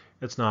so,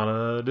 it's not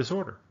a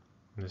disorder.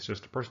 It's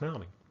just a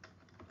personality.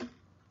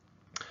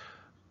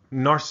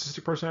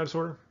 Narcissistic personality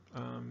disorder.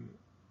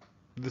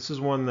 This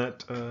is one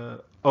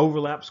that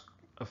overlaps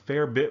a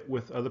fair bit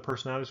with other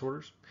personality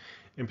disorders,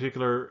 in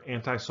particular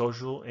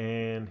antisocial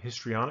and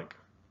histrionic,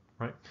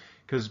 right?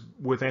 Because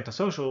with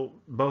antisocial,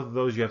 both of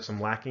those you have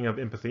some lacking of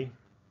empathy,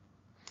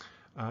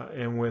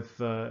 and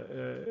with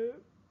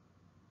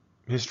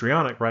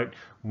histrionic, right,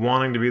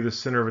 wanting to be the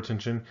center of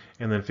attention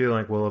and then feeling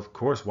like, well, of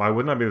course, why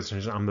wouldn't I be the center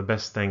of attention? I'm the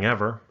best thing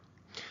ever.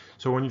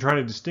 So when you're trying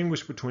to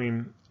distinguish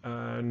between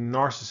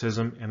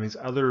narcissism and these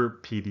other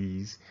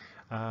PDs,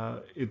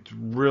 it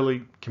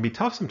really can be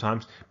tough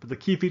sometimes, but the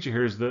key feature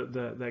here is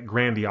that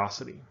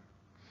grandiosity,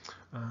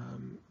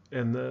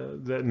 and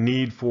the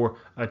need for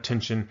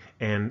attention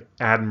and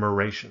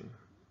admiration.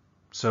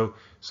 So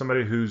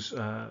somebody who's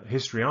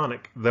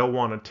histrionic, they'll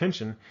want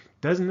attention,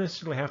 doesn't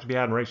necessarily have to be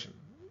admiration.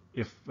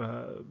 If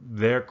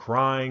they're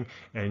crying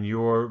and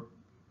you're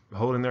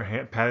holding their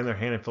hand, patting their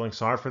hand and feeling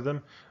sorry for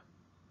them,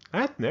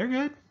 they're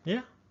good,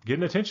 yeah,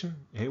 getting attention,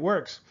 it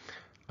works.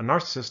 A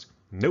narcissist,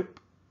 nope.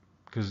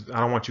 Because I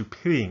don't want you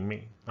pitying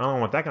me. I don't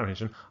want that kind of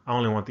attention. I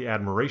only want the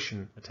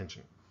admiration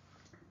attention.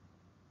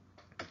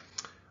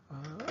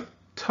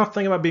 Tough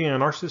thing about being a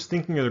narcissist,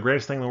 thinking you're the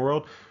greatest thing in the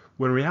world,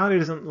 when reality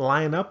doesn't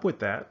line up with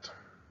that,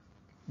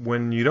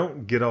 when you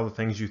don't get all the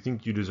things you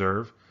think you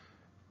deserve,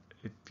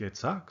 it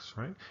sucks,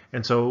 right?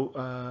 And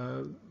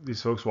so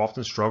these folks will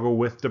often struggle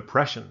with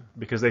depression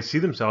because they see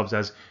themselves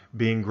as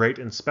being great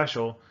and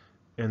special,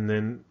 and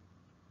then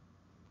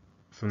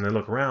when they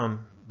look around,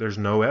 there's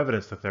no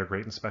evidence that they're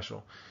great and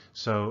special.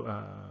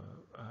 So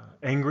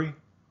angry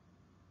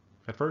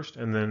at first,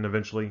 and then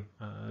eventually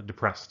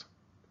depressed.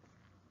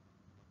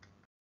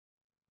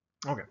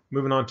 Okay,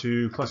 moving on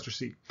to cluster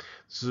C.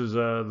 This is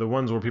the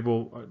ones where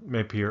people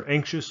may appear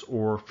anxious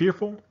or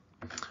fearful,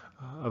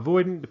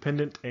 avoidant,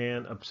 dependent,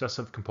 and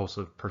obsessive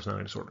compulsive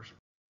personality disorders.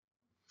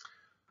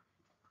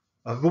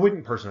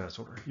 Avoidant personality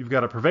disorder. You've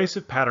got a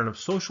pervasive pattern of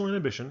social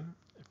inhibition,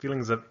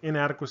 feelings of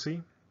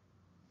inadequacy,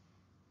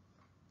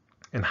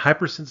 and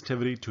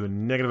hypersensitivity to a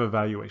negative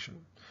evaluation.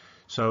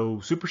 So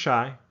super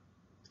shy,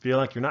 feel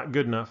like you're not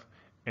good enough,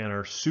 and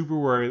are super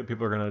worried that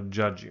people are going to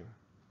judge you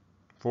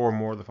for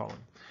more of the following.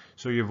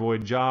 So you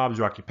avoid jobs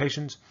or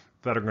occupations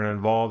that are going to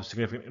involve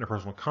significant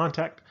interpersonal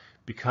contact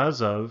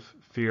because of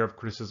fear of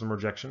criticism or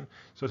rejection.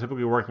 So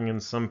typically working in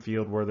some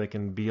field where they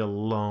can be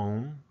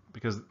alone,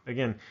 because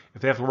again,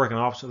 if they have to work in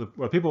an office,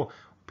 well, people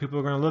are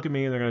going to look at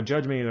me and they're going to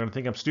judge me and they're going to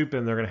think I'm stupid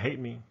and they're going to hate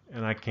me,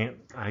 and I can't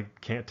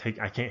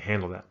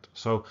handle that.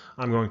 So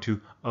I'm going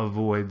to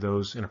avoid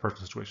those interpersonal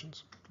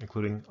situations,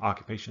 including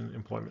occupation,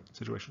 employment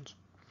situations.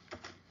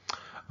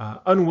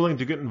 Unwilling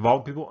to get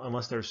involved with people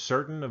unless they're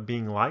certain of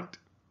being liked,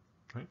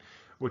 right?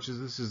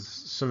 This is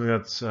something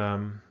that's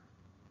it'll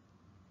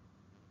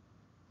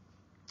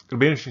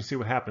be interesting to see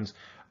what happens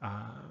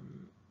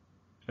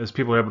as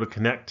people are able to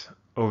connect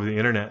over the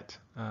internet,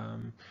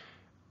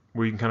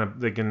 where you can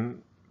they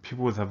can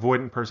people with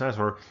avoidant personality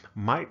disorder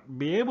might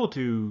be able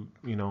to,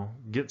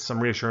 get some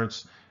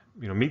reassurance,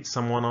 meet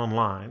someone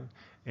online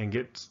and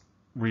get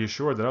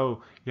reassured that,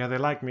 oh, yeah, they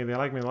like me, they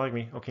like me, they like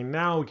me. Okay,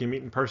 now we can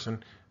meet in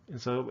person.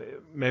 And so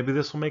maybe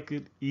this will make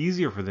it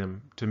easier for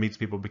them to meet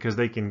people because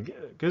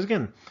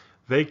again,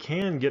 they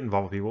can get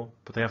involved with people,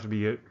 but they have to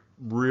be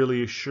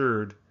really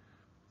assured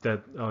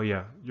that, oh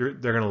yeah, they're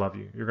going to love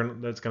you.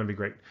 That's going to be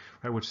great,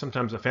 right? Which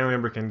sometimes a family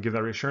member can give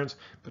that reassurance,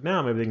 but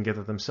now maybe they can get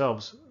that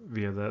themselves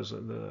via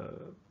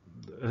the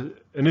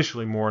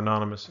initially more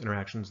anonymous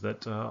interactions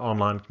that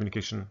online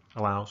communication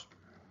allows.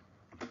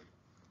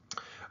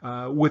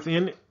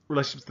 Within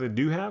relationships that they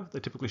do have, they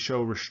typically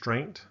show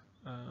restraint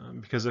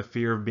because of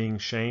fear of being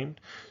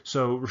shamed.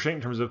 So restraint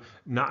in terms of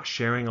not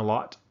sharing a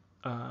lot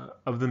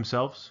of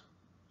themselves.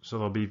 So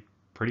they'll be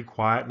pretty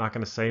quiet, not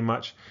going to say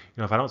much.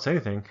 If I don't say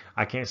anything,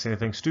 I can't say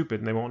anything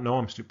stupid, and they won't know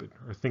I'm stupid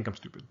or think I'm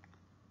stupid.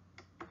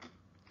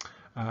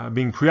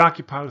 Being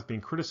preoccupied with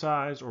being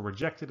criticized or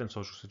rejected in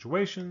social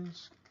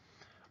situations.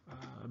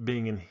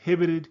 Being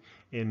inhibited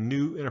in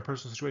new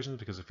interpersonal situations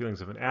because of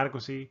feelings of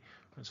inadequacy.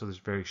 So they're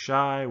very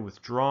shy,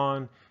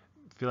 withdrawn,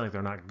 feel like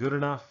they're not good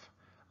enough,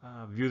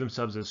 view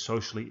themselves as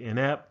socially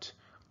inept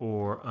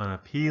or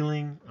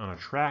unappealing,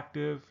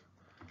 unattractive,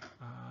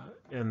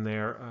 and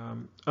they're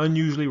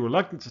unusually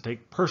reluctant to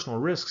take personal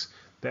risks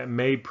that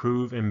may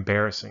prove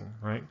embarrassing,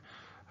 right?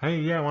 Hey,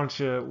 yeah, why don't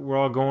you,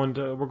 we're going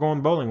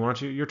bowling. Why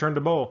don't you, your turn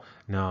to bowl?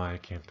 No, I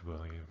can't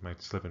bowl. You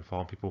might slip and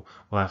fall. People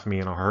will laugh at me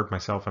and I'll hurt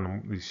myself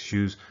and these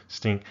shoes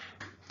stink,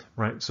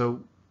 right?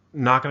 So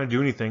not going to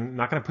do anything,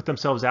 not going to put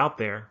themselves out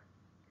there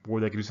where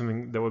they could do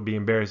something that would be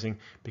embarrassing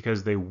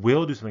because they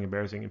will do something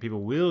embarrassing and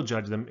people will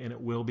judge them and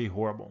it will be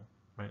horrible,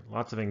 right?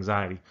 Lots of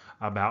anxiety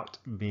about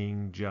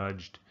being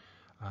judged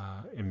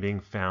and being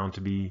found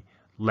to be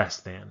less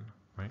than,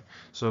 right?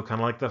 So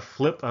kind of like the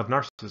flip of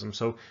narcissism.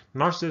 So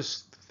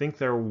narcissists think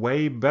they're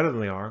way better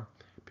than they are.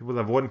 People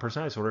with avoidant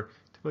personality disorder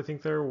typically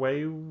think they're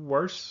way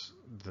worse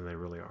than they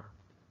really are.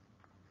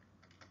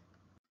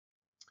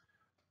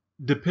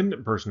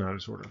 Dependent personality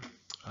disorder.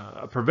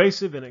 A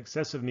pervasive and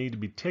excessive need to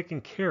be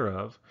taken care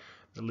of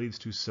that leads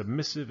to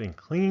submissive and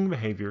clinging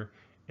behavior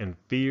and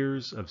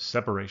fears of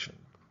separation,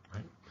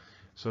 right?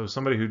 So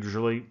somebody who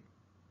really,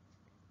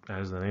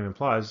 as the name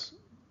implies,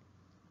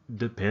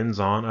 depends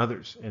on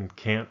others and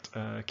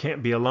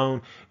can't be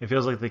alone and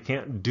feels like they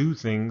can't do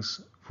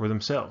things for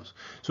themselves.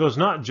 So it's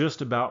not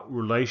just about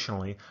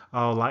relationally.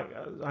 Oh, like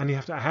I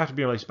have to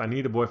be in a relationship. I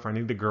need a boyfriend.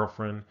 I need a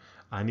girlfriend.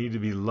 I need to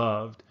be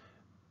loved.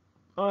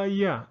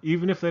 Yeah.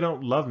 Even if they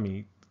don't love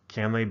me,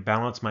 can they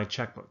balance my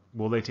checkbook?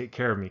 Will they take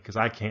care of me? Because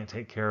I can't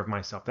take care of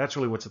myself. That's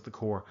really what's at the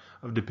core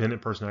of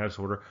dependent personality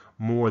disorder,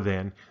 more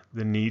than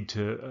the need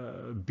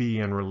to be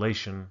in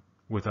relation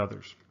with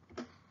others.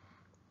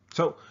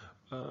 So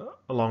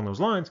along those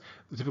lines,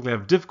 they typically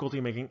have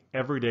difficulty making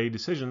everyday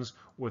decisions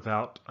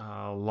without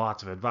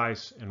lots of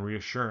advice and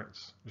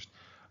reassurance. Just,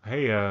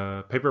 hey,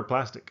 paper or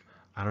plastic?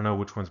 I don't know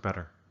which one's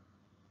better.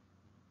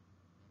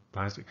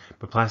 Plastic,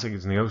 but plastic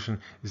is in the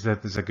ocean. Is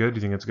that good? Do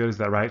you think it's good? Is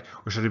that right?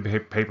 Or should it be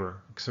paper?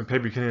 Some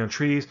paper you can eat on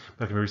trees,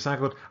 but it can be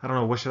recycled. I don't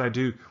know. What should I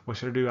do? What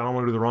should I do? I don't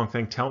want to do the wrong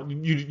thing.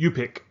 You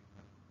pick.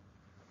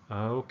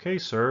 Okay,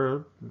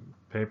 sir.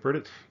 Paper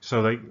it.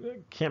 So they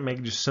can't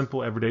make just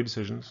simple everyday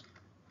decisions,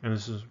 and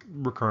this is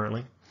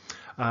recurrently.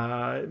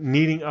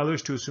 Needing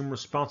others to assume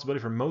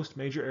responsibility for most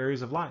major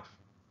areas of life,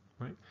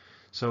 right?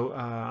 So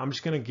I'm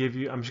just going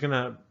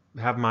to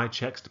have my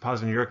checks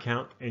deposited in your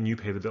account and you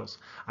pay the bills.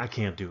 I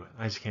can't do it.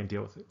 I just can't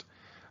deal with it.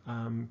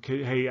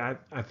 Hey, I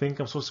think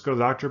I'm supposed to go to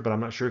the doctor, but I'm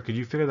not sure. Could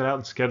you figure that out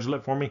and schedule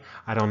it for me?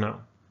 I don't know.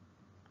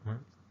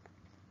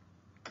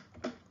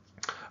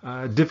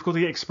 Right?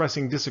 Difficulty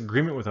expressing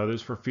disagreement with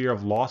others for fear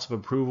of loss of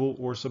approval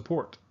or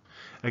support.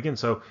 Again,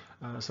 so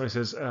somebody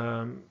says,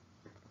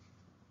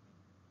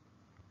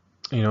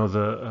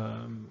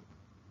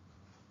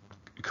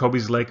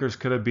 Kobe's Lakers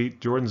could have beat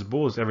Jordan's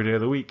Bulls every day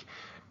of the week.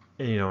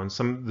 And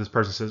this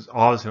person says,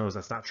 all this knows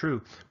that's not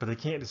true, but they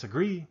can't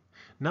disagree,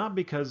 not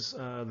because they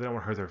don't want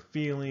to hurt their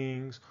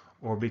feelings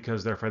or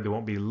because they're afraid they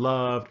won't be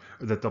loved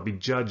or that they'll be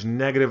judged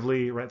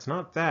negatively, right? It's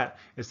not that.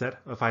 It's that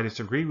if I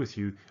disagree with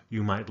you,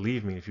 you might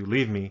leave me. If you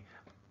leave me,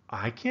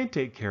 I can't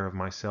take care of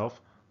myself.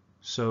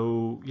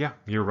 So yeah,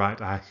 you're right.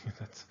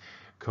 That's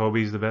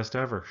Kobe's the best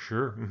ever.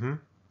 Sure.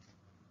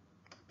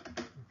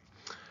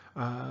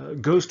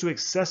 Goes to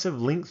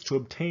excessive lengths to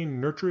obtain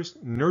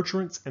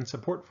nurturance and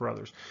support for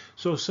others.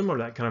 So similar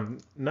to that, kind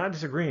of not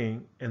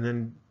disagreeing and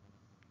then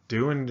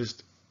doing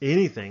just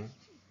anything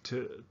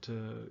to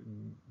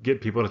get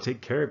people to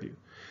take care of you.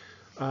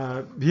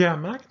 Yeah,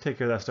 I can take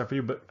care of that stuff for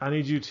you, but I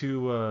need you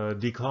to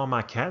declaw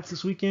my cats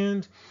this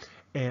weekend,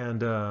 and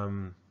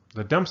the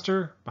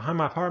dumpster behind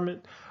my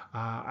apartment.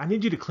 I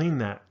need you to clean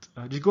that.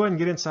 Just go ahead and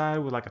get inside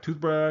with like a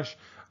toothbrush.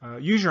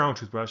 Use your own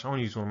toothbrush. I want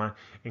to use one of mine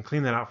and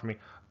clean that out for me.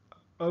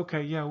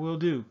 Okay, yeah, will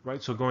do,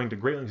 right? So going to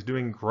great lengths,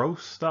 doing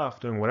gross stuff,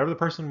 doing whatever the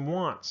person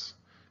wants,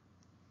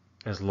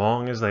 as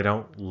long as they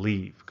don't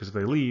leave. Because if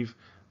they leave,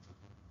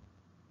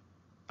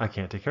 I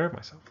can't take care of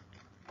myself.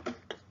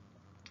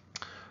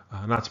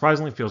 Not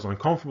surprisingly, feels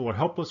uncomfortable or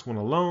helpless when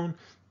alone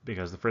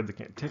because they're afraid they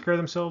can't take care of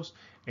themselves.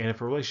 And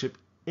if a relationship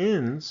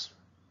ends,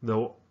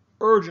 they'll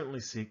urgently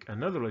seek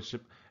another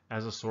relationship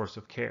as a source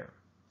of care.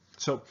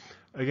 So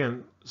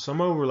again,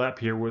 some overlap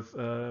here with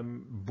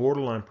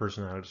borderline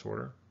personality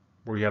disorder,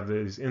 where you have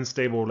these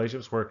unstable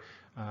relationships where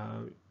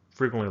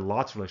frequently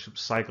lots of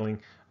relationships cycling,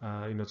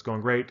 it's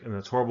going great and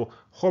it's horrible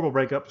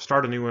breakup,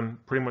 start a new one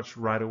pretty much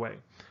right away.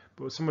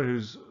 But with someone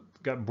who's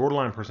got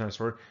borderline personality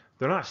disorder,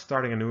 they're not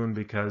starting a new one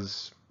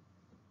because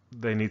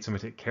they need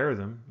somebody to take care of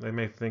them. They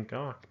may think,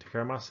 oh, I can take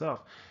care of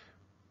myself.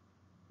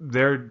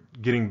 They're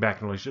getting back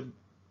in a relationship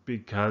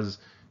because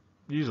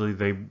usually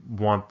they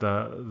want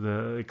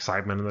the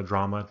excitement and the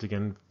drama to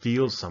again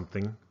feel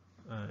something,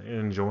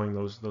 enjoying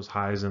those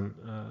highs and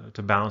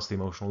to balance the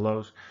emotional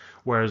lows.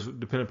 Whereas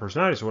dependent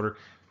personality disorder,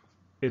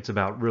 it's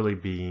about really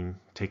being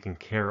taken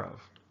care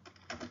of.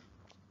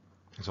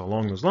 So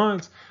along those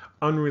lines,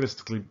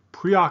 unrealistically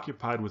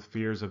preoccupied with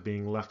fears of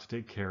being left to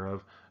take care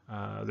of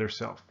their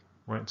self.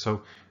 Right.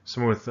 So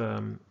someone with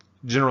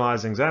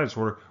generalized anxiety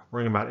disorder,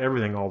 worrying about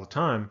everything all the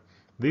time.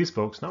 These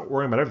folks not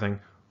worrying about everything,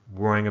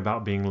 worrying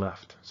about being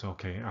left. So,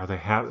 okay,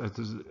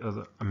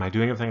 am I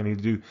doing everything I need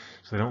to do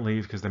so they don't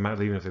leave, because they might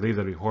leave, and if they leave,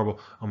 that'd be horrible.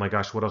 Oh my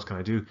gosh, what else can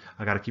I do?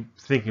 I got to keep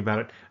thinking about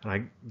it, and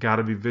I got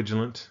to be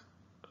vigilant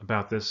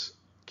about this,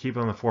 keep it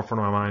on the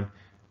forefront of my mind.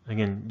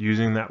 Again,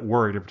 using that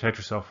worry to protect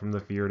yourself from the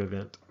feared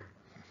event.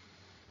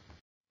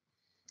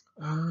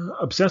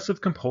 Obsessive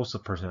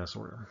compulsive personality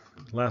disorder.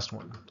 Last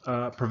one.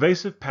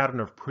 Pervasive pattern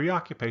of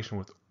preoccupation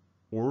with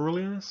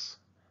orderliness,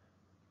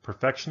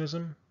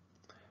 perfectionism,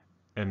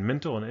 and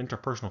mental and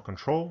interpersonal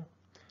control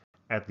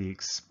at the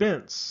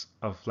expense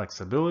of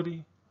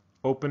flexibility,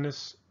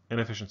 openness, and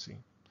efficiency.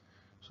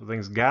 So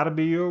things got to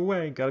be your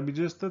way, got to be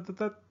just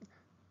that,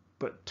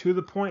 but to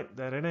the point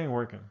that it ain't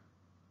working.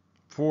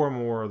 4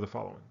 more of the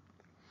following.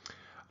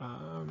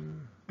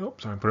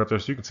 Sorry, put it up there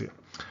so you can see it.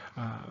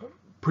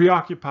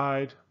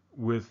 Preoccupied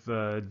with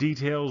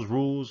details,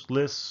 rules,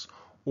 lists,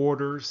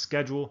 orders,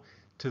 schedule,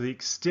 to the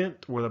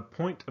extent where the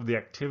point of the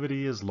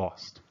activity is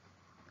lost.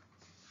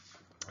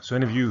 So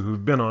any of you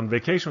who've been on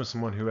vacation with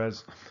someone who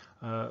has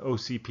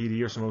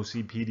OCPD or some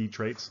OCPD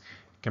traits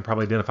can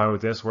probably identify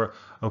with this, where,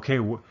 okay,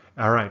 all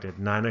right, at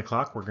 9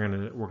 o'clock we're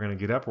gonna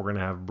get up, we're gonna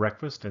have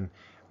breakfast, and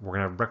we're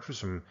gonna have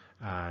breakfast from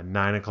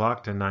 9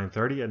 o'clock to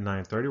 9:30. At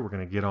 9:30 we're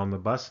gonna get on the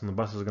bus, and the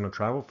bus is gonna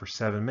travel for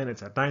 7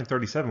 minutes. At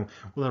 9:37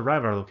 we'll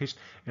arrive at our location,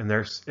 and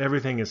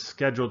everything is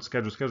scheduled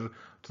to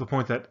the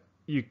point that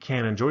you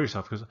can't enjoy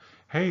yourself, because,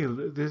 hey,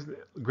 this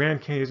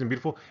Grand Canyon isn't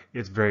beautiful.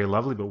 It's very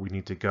lovely, but we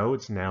need to go.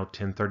 It's now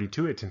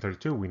 10:32. At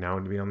 10:32, we now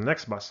need to be on the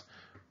next bus.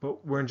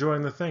 But we're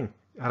enjoying the thing.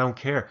 I don't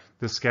care.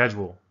 The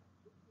schedule.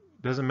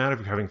 Doesn't matter if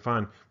you're having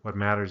fun. What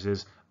matters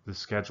is the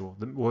schedule.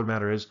 What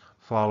matters is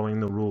following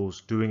the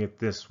rules, doing it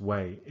this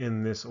way,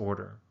 in this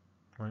order.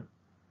 Right?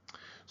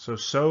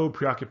 So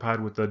preoccupied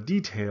with the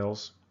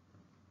details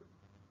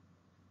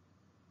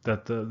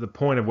that the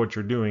point of what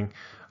you're doing,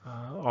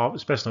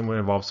 especially when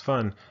it involves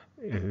fun,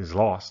 is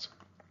lost.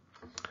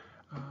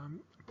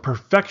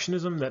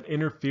 Perfectionism that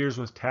interferes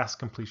with task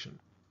completion.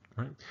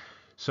 Right?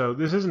 So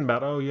this isn't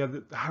about, oh yeah,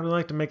 I really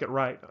like to make it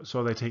right,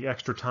 so they take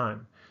extra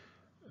time.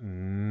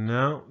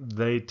 No,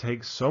 they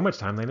take so much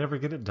time they never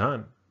get it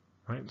done.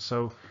 Right?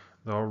 So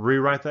they'll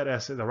rewrite that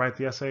essay. They'll write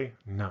the essay.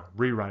 No,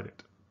 rewrite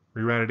it.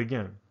 Rewrite it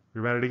again.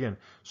 Rewrite it again.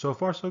 So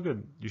far, so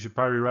good. You should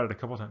probably rewrite it a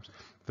couple times.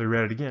 They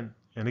rewrite it again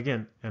and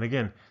again and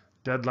again.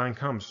 Deadline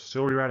comes,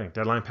 still rewriting.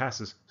 Deadline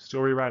passes,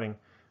 still rewriting.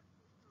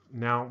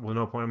 Now, well,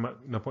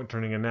 no point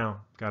turning in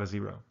now. Got a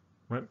 0.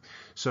 Right?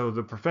 So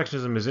the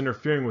perfectionism is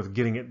interfering with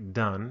getting it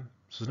done.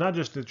 So it's not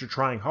just that you're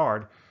trying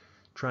hard,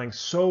 trying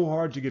so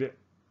hard to get it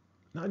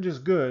not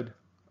just good,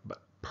 but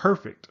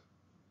perfect,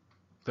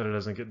 that it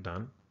doesn't get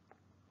done.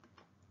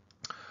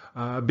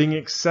 Being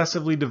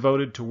excessively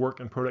devoted to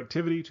work and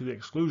productivity to the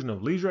exclusion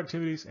of leisure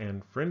activities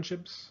and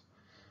friendships.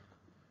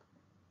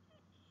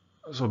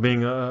 So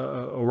being a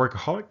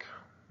workaholic,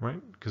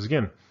 right? Because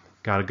again,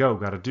 gotta go,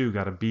 gotta do,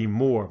 gotta be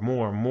more.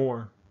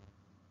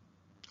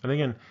 And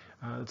again,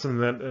 it's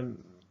something that in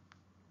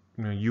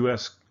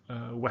U.S.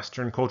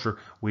 Western culture,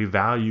 we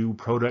value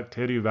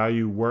productivity,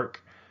 value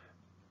work.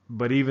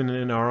 But even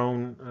in our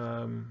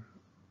own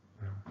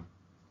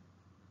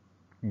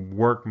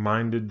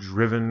work-minded,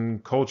 driven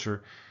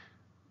culture,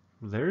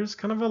 there's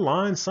kind of a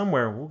line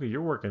somewhere. Okay,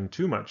 you're working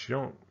too much. You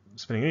don't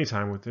spending any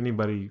time with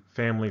anybody,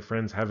 family,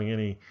 friends, having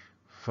any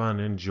fun,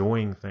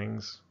 enjoying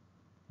things.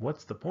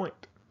 What's the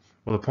point?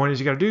 Well, the point is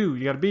you got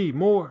to be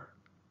more.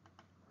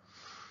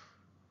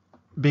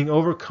 Being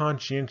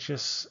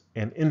over-conscientious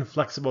and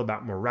inflexible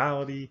about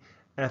morality,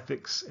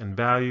 ethics, and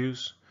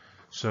values.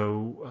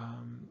 So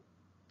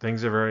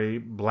things are very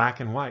black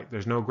and white.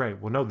 There's no gray.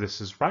 Well, no,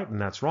 this is right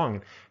and that's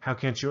wrong. And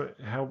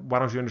why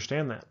don't you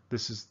understand that?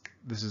 This is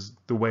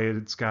the way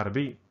it's got to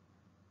be,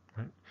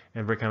 right?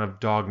 And very kind of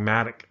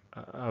dogmatic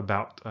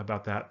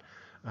about that.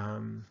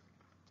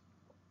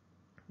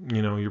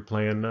 You're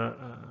playing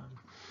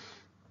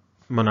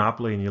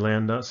Monopoly and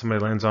you somebody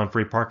lands on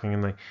free parking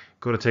and they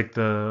go to take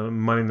the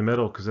money in the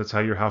middle because that's how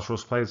your house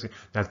rules play.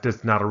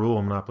 That's not a rule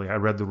in Monopoly. I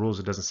read the rules.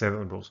 It doesn't say that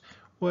in the rules.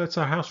 Well, it's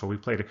our house rule. We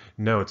played it.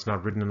 No, it's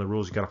not written in the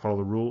rules. You got to follow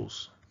the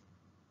rules.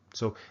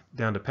 So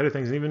down to petty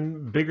things and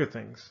even bigger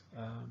things,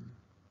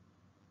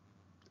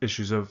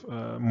 issues of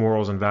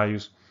morals and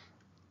values.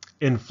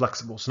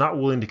 Inflexible. So not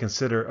willing to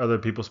consider other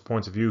people's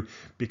points of view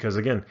because,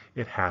 again,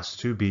 it has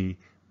to be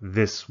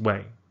this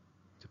way.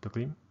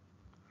 Typically,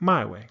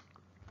 my way.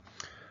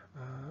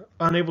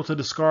 Unable to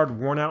discard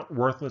worn-out,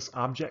 worthless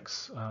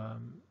objects.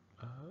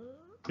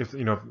 If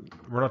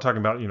we're not talking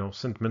about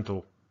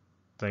sentimental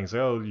things.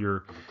 Oh,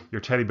 your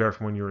teddy bear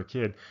from when you were a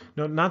kid.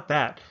 No, not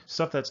that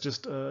stuff. That's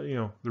just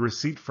the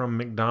receipt from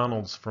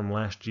McDonald's from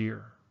last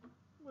year.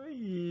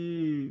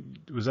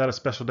 Was that a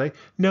special day?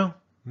 No.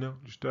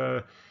 Just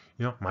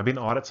might be an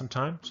audit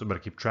sometime, so better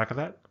keep track of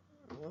that.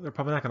 Well, they're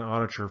probably not going to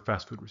audit your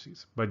fast food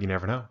receipts, but you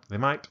never know. They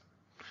might,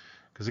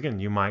 because again,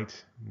 you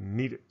might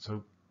need it.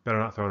 So better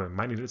not throw it in.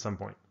 Might need it at some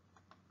point.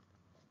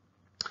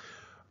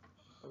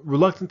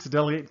 Reluctant to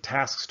delegate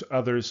tasks to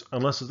others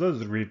unless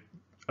those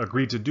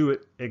agree to do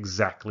it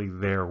exactly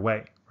their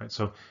way, right?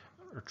 So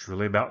it's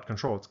really about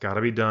control. It's got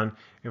to be done.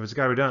 If it's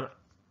got to be done,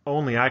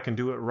 only I can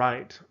do it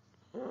right.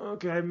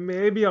 Okay,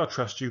 maybe I'll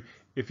trust you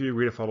if you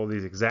agree to follow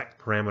these exact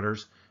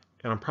parameters,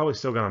 and I'm probably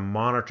still going to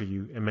monitor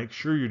you and make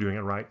sure you're doing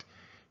it right,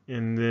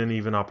 and then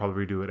even I'll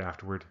probably redo it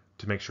afterward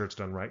to make sure it's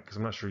done right, because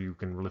I'm not sure you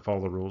can really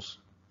follow the rules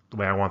the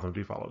way I want them to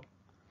be followed.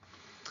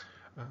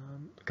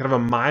 Kind of a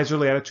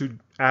miserly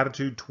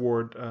attitude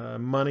toward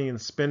money and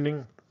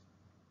spending,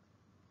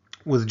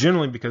 was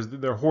generally because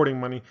they're hoarding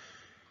money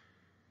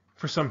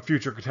for some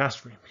future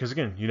catastrophe. Because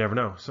again, you never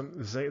know.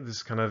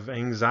 This kind of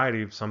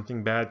anxiety of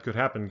something bad could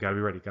happen. Got to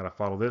be ready. Got to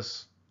follow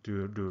this.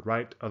 Do it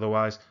right.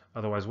 Otherwise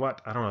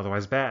what? I don't know.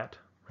 Otherwise bad.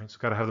 Right. So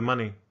got to have the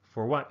money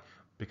for what?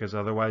 Because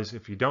otherwise,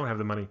 if you don't have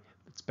the money,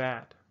 it's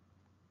bad.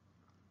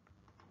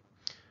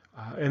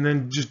 And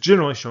then just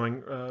generally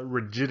showing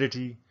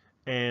rigidity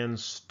and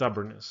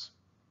stubbornness,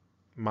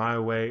 my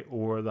way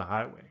or the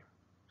highway.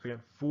 So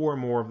again, 4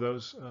 more of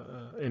those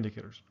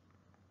indicators.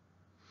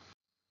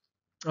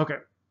 Okay,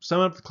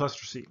 sum up the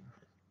cluster C.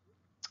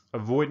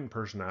 Avoidant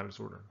personality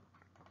disorder.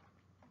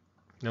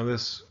 Now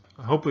this,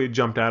 hopefully it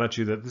jumped out at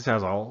you that this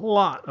has a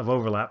lot of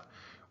overlap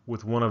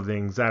with one of the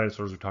anxiety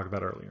disorders we talked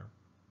about earlier,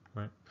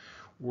 right?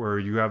 Where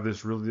you have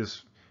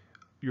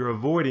you're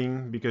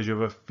avoiding because you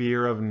have a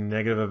fear of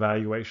negative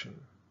evaluation,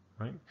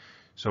 right?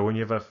 So when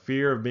you have a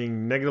fear of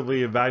being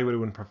negatively evaluated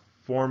when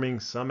performing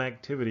some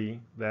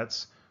activity,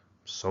 that's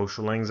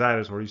social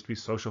anxiety, or it used to be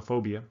social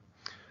phobia.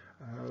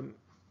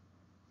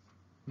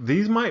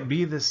 These might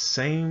be the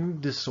same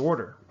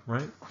disorder,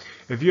 right?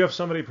 If you have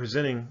somebody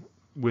presenting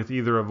with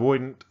either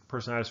avoidant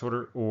personality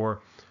disorder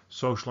or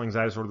social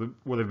anxiety disorder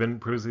where they've been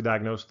previously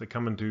diagnosed, they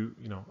come into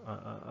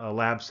a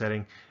lab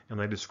setting and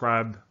they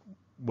describe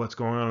what's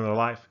going on in their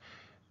life,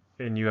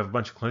 and you have a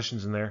bunch of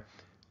clinicians in there,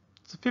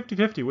 it's a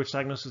 50-50 which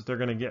diagnosis they're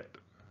going to get.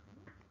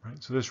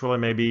 Right? So this really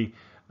may be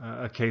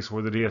a case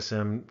where the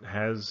DSM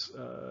has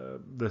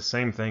the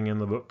same thing in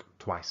the book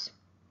twice.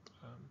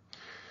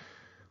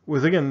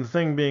 With, again, the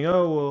thing being,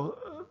 a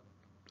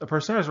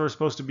personality disorder is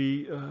supposed to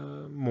be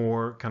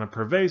more kind of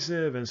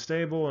pervasive and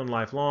stable and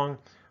lifelong.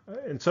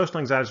 In social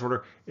anxiety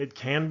disorder, it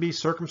can be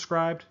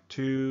circumscribed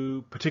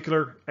to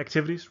particular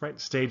activities, right?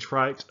 Stage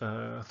fright,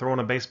 throwing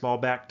a baseball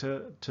back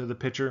to the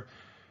pitcher.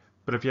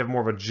 But if you have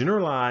more of a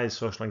generalized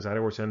social anxiety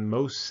where it's in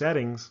most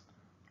settings,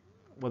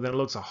 well, then it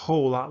looks a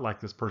whole lot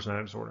like this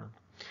personality disorder.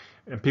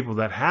 And people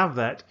that have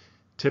that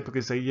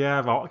typically say, yeah,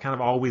 I've kind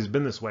of always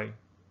been this way,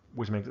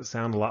 which makes it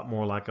sound a lot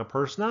more like a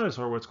personality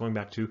disorder where it's going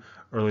back to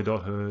early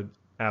adulthood,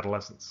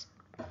 adolescence.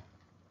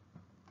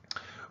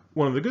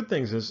 One of the good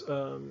things is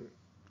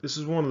this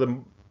is one of the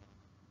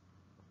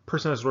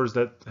personality disorders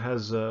that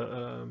has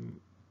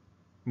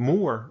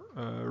more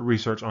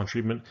research on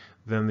treatment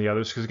than the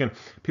others, because again,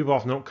 people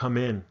often don't come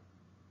in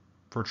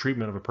for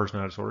treatment of a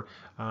personality disorder,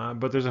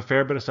 but there's a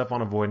fair bit of stuff on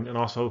avoidant, and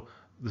also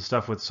the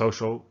stuff with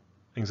social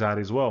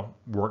anxiety as well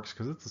works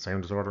because it's the same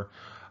disorder,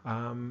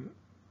 and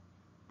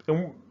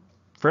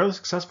fairly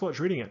successful at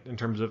treating it in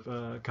terms of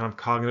kind of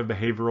cognitive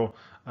behavioral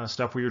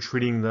stuff where you're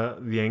treating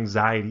the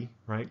anxiety,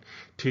 right?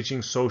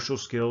 Teaching social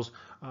skills,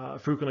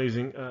 frequently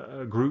using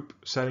a group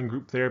setting,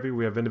 group therapy.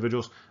 We have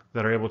individuals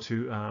that are able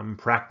to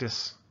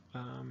practice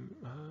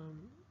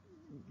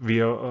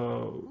via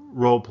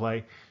role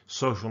play,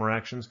 social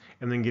interactions,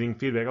 and then getting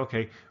feedback.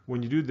 Okay,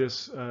 when you do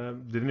this,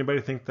 did anybody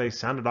think they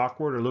sounded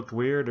awkward or looked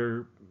weird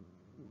or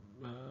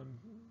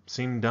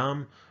seemed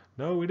dumb?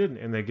 No, we didn't.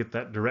 And they get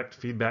that direct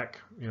feedback,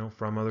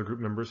 from other group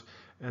members,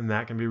 and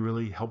that can be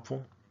really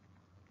helpful.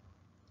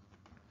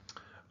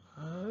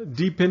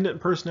 Dependent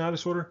personality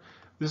disorder.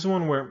 This is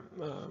one where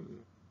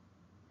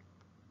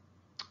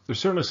there's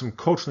certainly some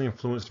culturally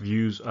influenced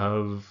views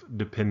of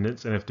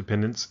dependence, and if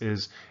dependence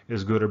is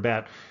good or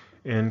bad.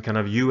 In kind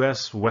of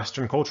U.S.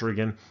 Western culture,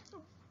 again,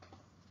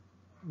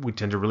 we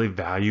tend to really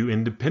value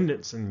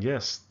independence, and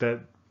yes,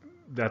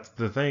 that's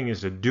the thing,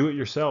 is to do it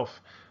yourself.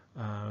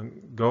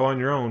 Go on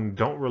your own.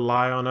 Don't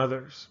rely on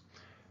others.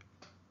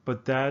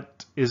 But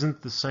that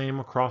isn't the same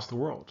across the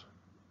world.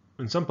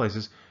 In some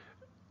places,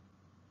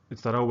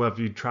 it's that, oh, well, if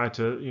you try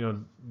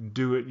to,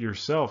 do it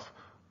yourself,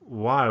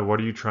 why? What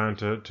are you trying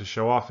to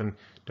show off? And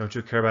don't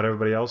you care about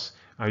everybody else?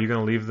 Are you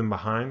going to leave them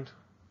behind?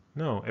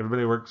 No,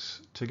 everybody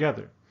works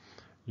together.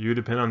 You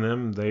depend on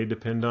them, they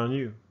depend on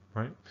you,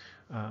 right?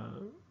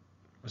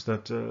 Was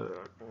that,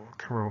 I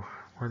can't remember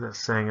where that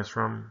saying is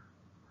from,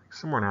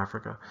 somewhere in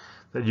Africa,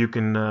 that you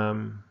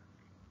can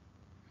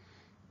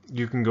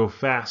go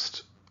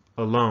fast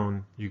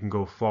alone, you can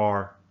go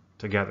far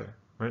together,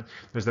 right?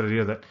 There's that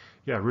idea that,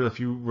 yeah, really, if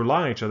you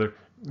rely on each other,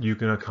 you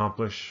can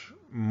accomplish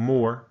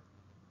more.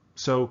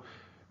 So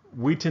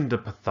we tend to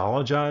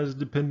pathologize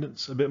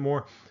dependence a bit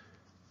more.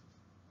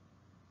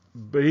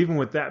 But even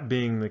with that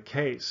being the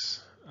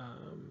case,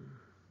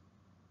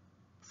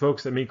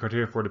 folks that meet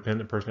criteria for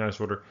dependent personality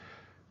disorder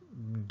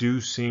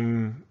do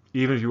seem,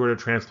 even if you were to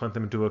transplant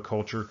them into a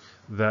culture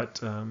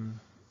that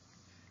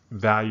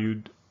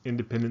valued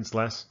independence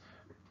less,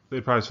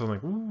 they'd probably feel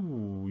like,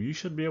 ooh, you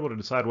should be able to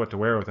decide what to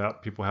wear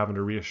without people having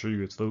to reassure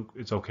you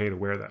it's okay to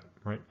wear that,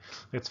 right?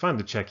 It's fine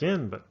to check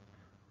in, but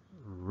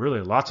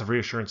really lots of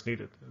reassurance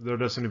needed. There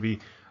does seem to be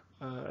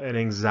an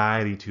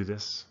anxiety to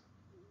this.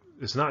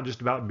 It's not just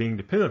about being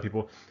dependent on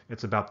people,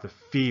 it's about the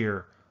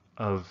fear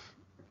of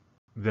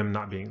them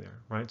not being there,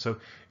 right? So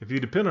if you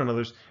depend on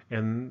others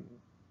and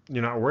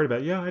you're not worried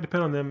about, yeah, I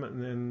depend on them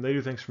and they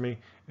do things for me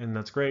and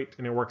that's great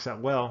and it works out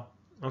well,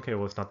 okay,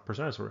 well, it's not the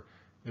personality disorder.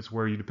 It's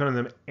where you depend on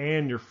them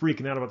and you're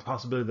freaking out about the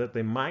possibility that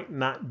they might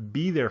not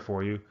be there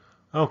for you.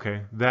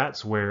 Okay,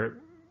 that's where it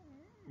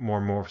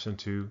more morphs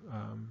into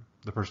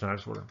the personality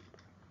disorder.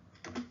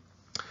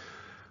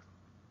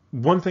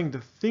 One thing to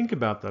think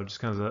about, though, just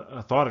kind of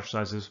a thought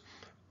exercise, is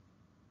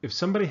if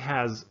somebody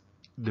has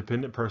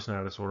dependent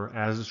personality disorder,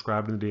 as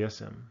described in the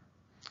DSM,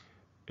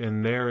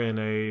 and they're in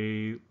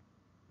a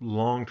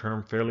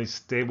long-term, fairly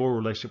stable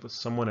relationship with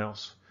someone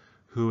else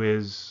who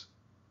is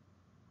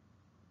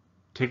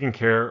taking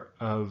care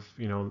of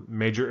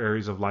major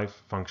areas of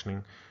life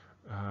functioning,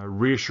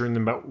 reassuring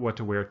them about what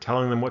to wear,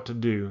 telling them what to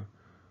do,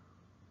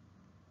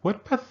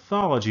 what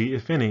pathology,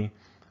 if any,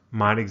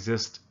 might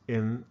exist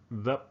in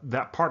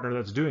that partner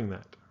that's doing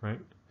that, right?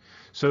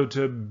 So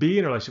to be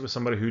in a relationship with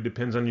somebody who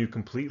depends on you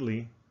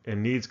completely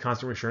and needs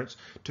constant reassurance,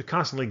 to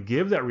constantly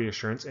give that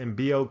reassurance and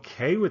be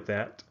okay with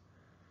that,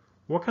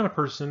 what kind of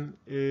person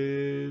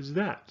is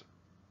that?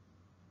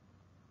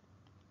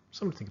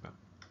 Something to think about.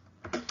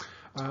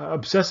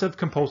 Obsessive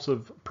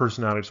compulsive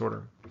personality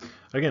disorder.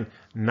 Again,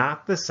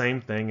 not the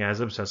same thing as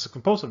obsessive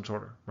compulsive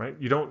disorder, right?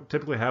 You don't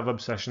typically have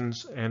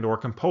obsessions and or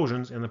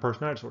compulsions in the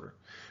personality disorder,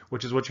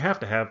 which is what you have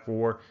to have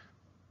for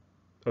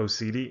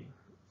OCD.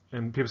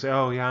 And people say,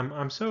 oh yeah,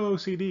 I'm so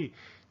OCD.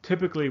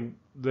 Typically,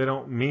 they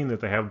don't mean that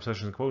they have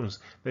obsessions and compulsions.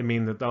 They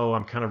mean that, oh,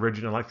 I'm kind of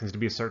rigid and I like things to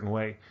be a certain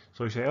way.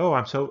 So you say, oh,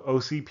 I'm so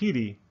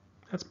OCPD.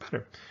 That's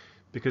better,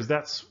 because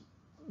that's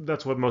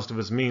what most of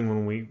us mean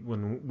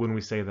when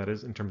we say that,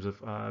 is in terms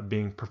of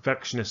being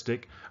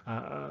perfectionistic,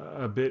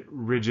 a bit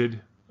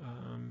rigid.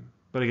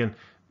 But again,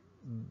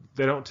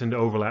 they don't tend to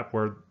overlap,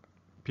 where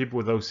people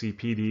with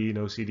OCPD and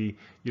OCD,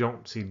 you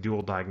don't see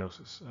dual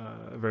diagnosis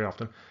very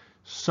often.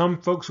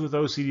 Some folks with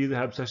OCD that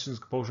have obsessions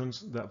and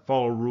compulsions that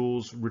follow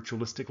rules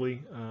ritualistically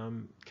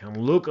can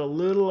look a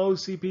little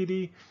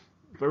OCPD,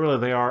 but really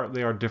they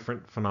are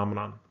different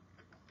phenomenon.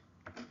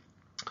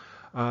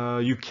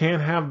 You can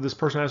have this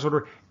personality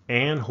disorder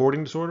and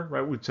hoarding disorder,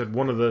 right? We said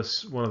one of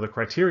the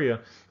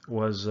criteria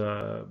was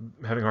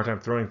having a hard time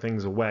throwing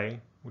things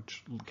away,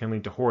 which can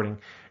lead to hoarding.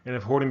 And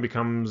if hoarding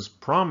becomes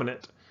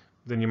prominent,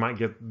 then you might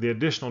get the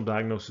additional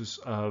diagnosis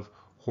of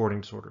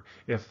hoarding disorder.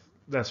 If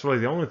that's really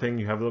the only thing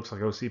you have that looks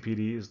like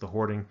OCPD is the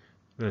hoarding,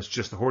 then it's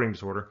just the hoarding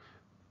disorder.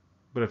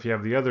 But if you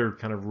have the other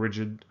kind of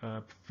rigid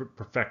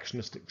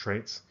perfectionistic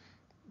traits,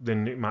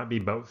 then it might be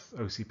both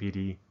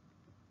OCPD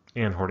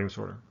and hoarding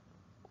disorder.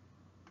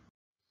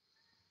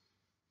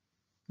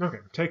 Okay,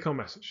 take-home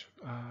message.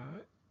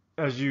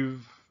 As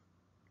you've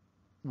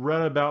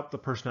read about the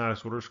personality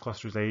disorders,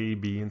 clusters A,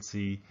 B, and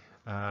C,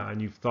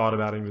 and you've thought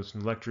about it in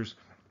some lectures,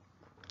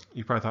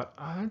 you probably thought,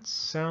 oh, that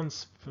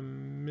sounds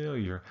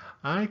familiar.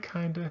 I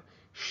kinda,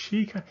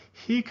 she kinda,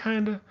 he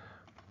kinda.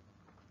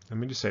 Let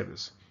me just say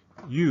this.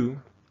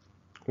 You,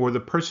 or the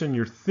person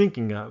you're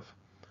thinking of,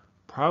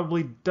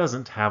 probably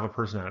doesn't have a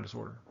personality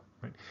disorder,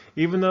 right?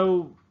 Even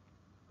though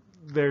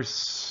they're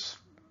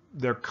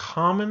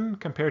common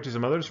compared to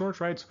some other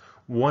disorders, right? It's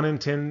 1 in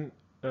 10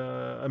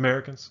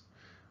 Americans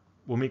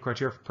will meet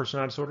criteria for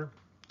personality disorder.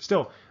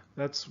 Still,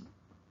 that's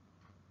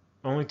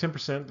only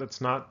 10%. That's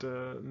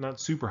not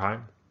super high.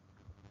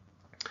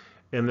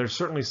 And there's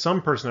certainly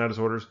some personality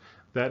disorders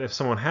that if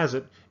someone has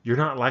it, you're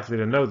not likely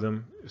to know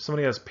them. If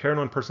somebody has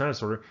paranoid personality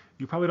disorder,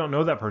 you probably don't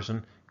know that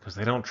person because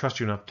they don't trust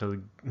you enough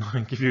to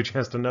give you a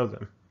chance to know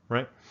them,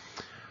 right?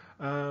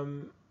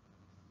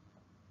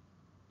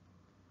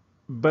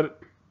 But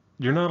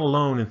you're not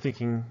alone in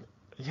thinking,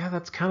 yeah,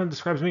 that kind of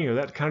describes me, or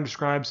that kind of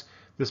describes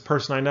this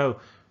person I know,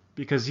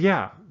 because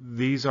yeah,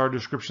 these are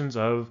descriptions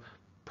of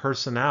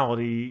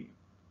personality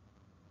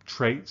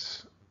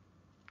traits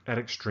at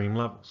extreme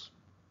levels.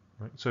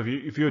 Right? So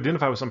if you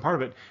identify with some part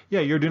of it, yeah,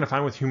 you're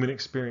identifying with human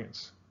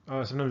experience.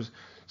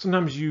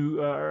 Sometimes you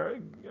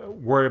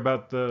worry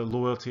about the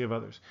loyalty of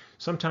others.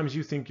 Sometimes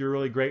you think you're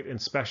really great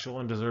and special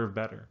and deserve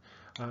better.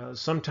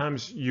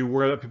 Sometimes you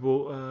worry about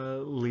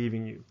people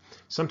leaving you.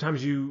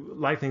 Sometimes you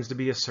like things to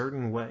be a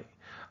certain way.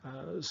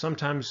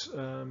 Sometimes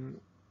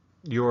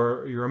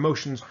your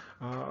emotions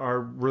are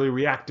really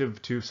reactive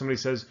to if somebody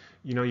says,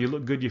 you know, you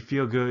look good, you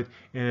feel good,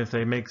 and if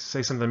they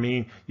say something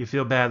mean, you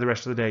feel bad the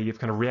rest of the day. You have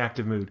kind of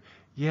reactive mood.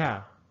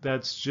 Yeah,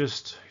 that's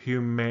just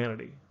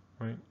humanity,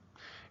 right?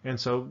 And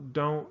so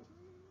don't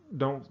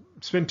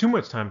spend too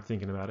much time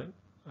thinking about it,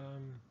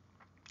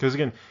 because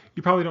again,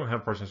 you probably don't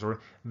have personality disorder.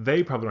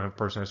 They probably don't have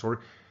personality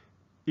disorder.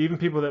 Even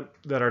people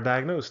that are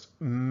diagnosed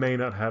may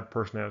not have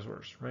personality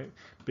disorders, right?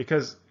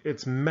 Because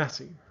it's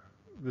messy.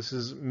 This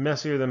is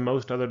messier than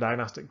most other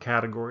diagnostic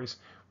categories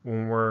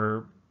when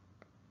we're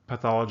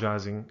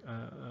pathologizing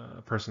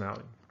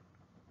personality.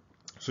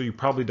 So you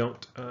probably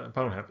don't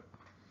have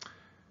it.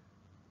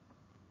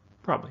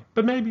 Probably,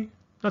 but maybe.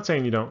 Not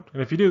saying you don't.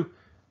 And if you do,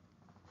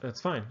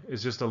 that's fine.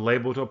 It's just a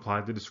label to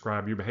apply to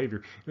describe your behavior.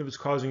 And if it's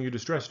causing you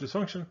distress or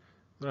dysfunction,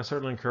 then I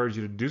certainly encourage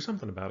you to do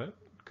something about it,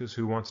 because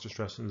who wants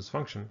distress and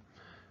dysfunction?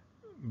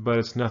 But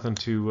it's nothing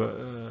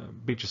to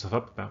beat yourself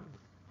up about.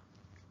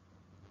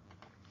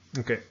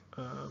 Okay,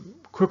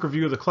 quick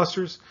review of the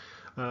clusters.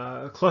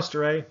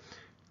 Cluster A,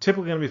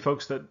 typically going to be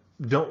folks that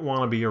don't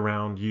want to be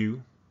around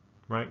you,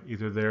 right?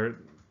 Either they're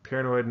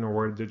paranoid and are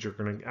worried that you're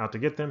going to out to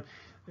get them,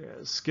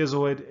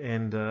 schizoid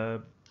and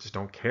just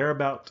don't care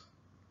about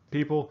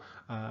people,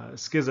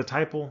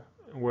 schizotypal,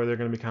 where they're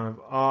going to be kind of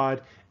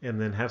odd and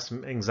then have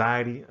some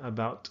anxiety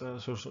about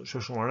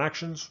social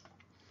interactions.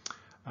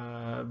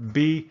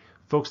 B,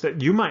 folks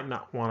that you might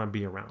not want to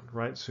be around,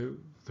 right? So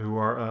who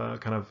are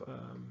kind of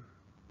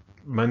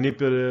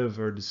manipulative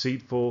or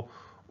deceitful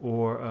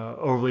or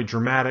overly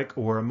dramatic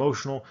or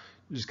emotional.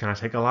 Just kind of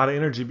take a lot of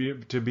energy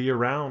to be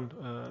around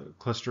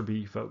cluster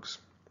B folks.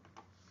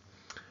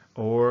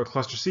 Or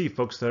cluster C,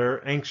 folks that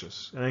are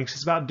anxious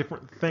about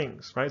different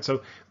things, right?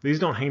 So these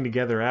don't hang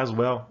together as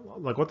well.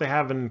 Like what they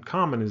have in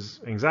common is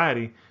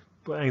anxiety,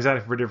 but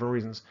anxiety for different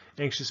reasons.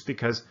 Anxious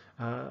because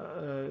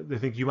they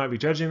think you might be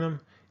judging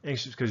them,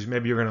 anxious because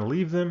maybe you're going to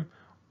leave them,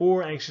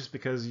 or anxious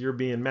because you're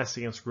being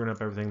messy and screwing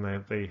up everything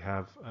that they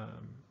have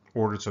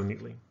ordered so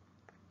neatly.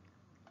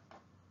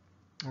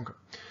 Okay.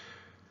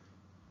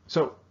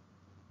 So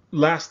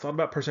last thought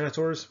about personality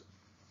disorders.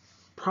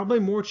 Probably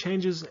more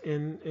changes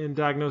in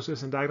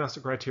diagnosis and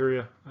diagnostic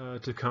criteria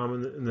to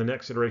come in the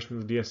next iteration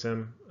of the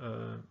DSM,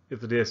 if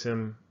the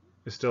DSM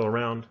is still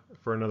around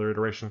for another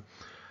iteration.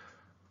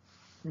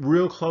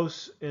 Real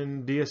close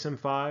in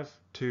DSM-5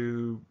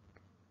 to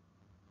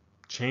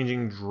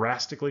changing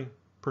drastically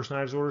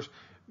personality disorders,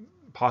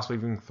 possibly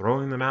even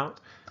throwing them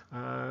out.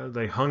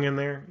 They hung in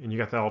there, and you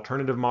got that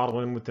alternative model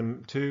in with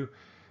them too.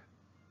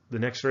 The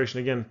next iteration,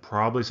 again,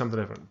 probably something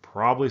different,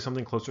 probably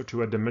something closer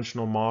to a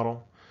dimensional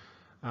model.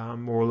 Where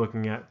we're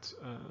looking at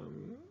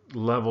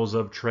levels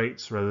of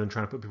traits rather than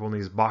trying to put people in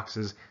these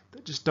boxes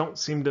that just don't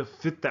seem to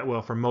fit that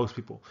well for most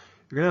people.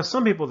 You're going to have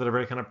some people that are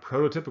very kind of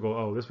prototypical.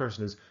 Oh, this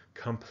person is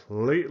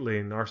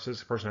completely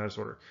narcissistic personality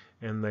disorder,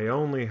 and they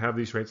only have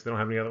these traits. They don't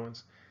have any other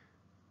ones.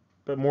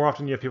 But more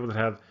often you have people that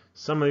have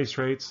some of these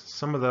traits,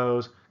 some of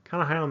those,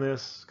 kind of high on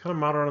this, kind of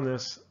moderate on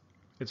this.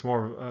 It's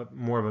more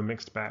of a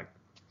mixed bag.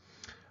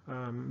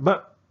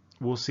 But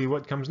we'll see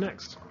what comes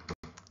next.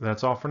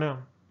 That's all for now.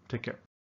 Take care.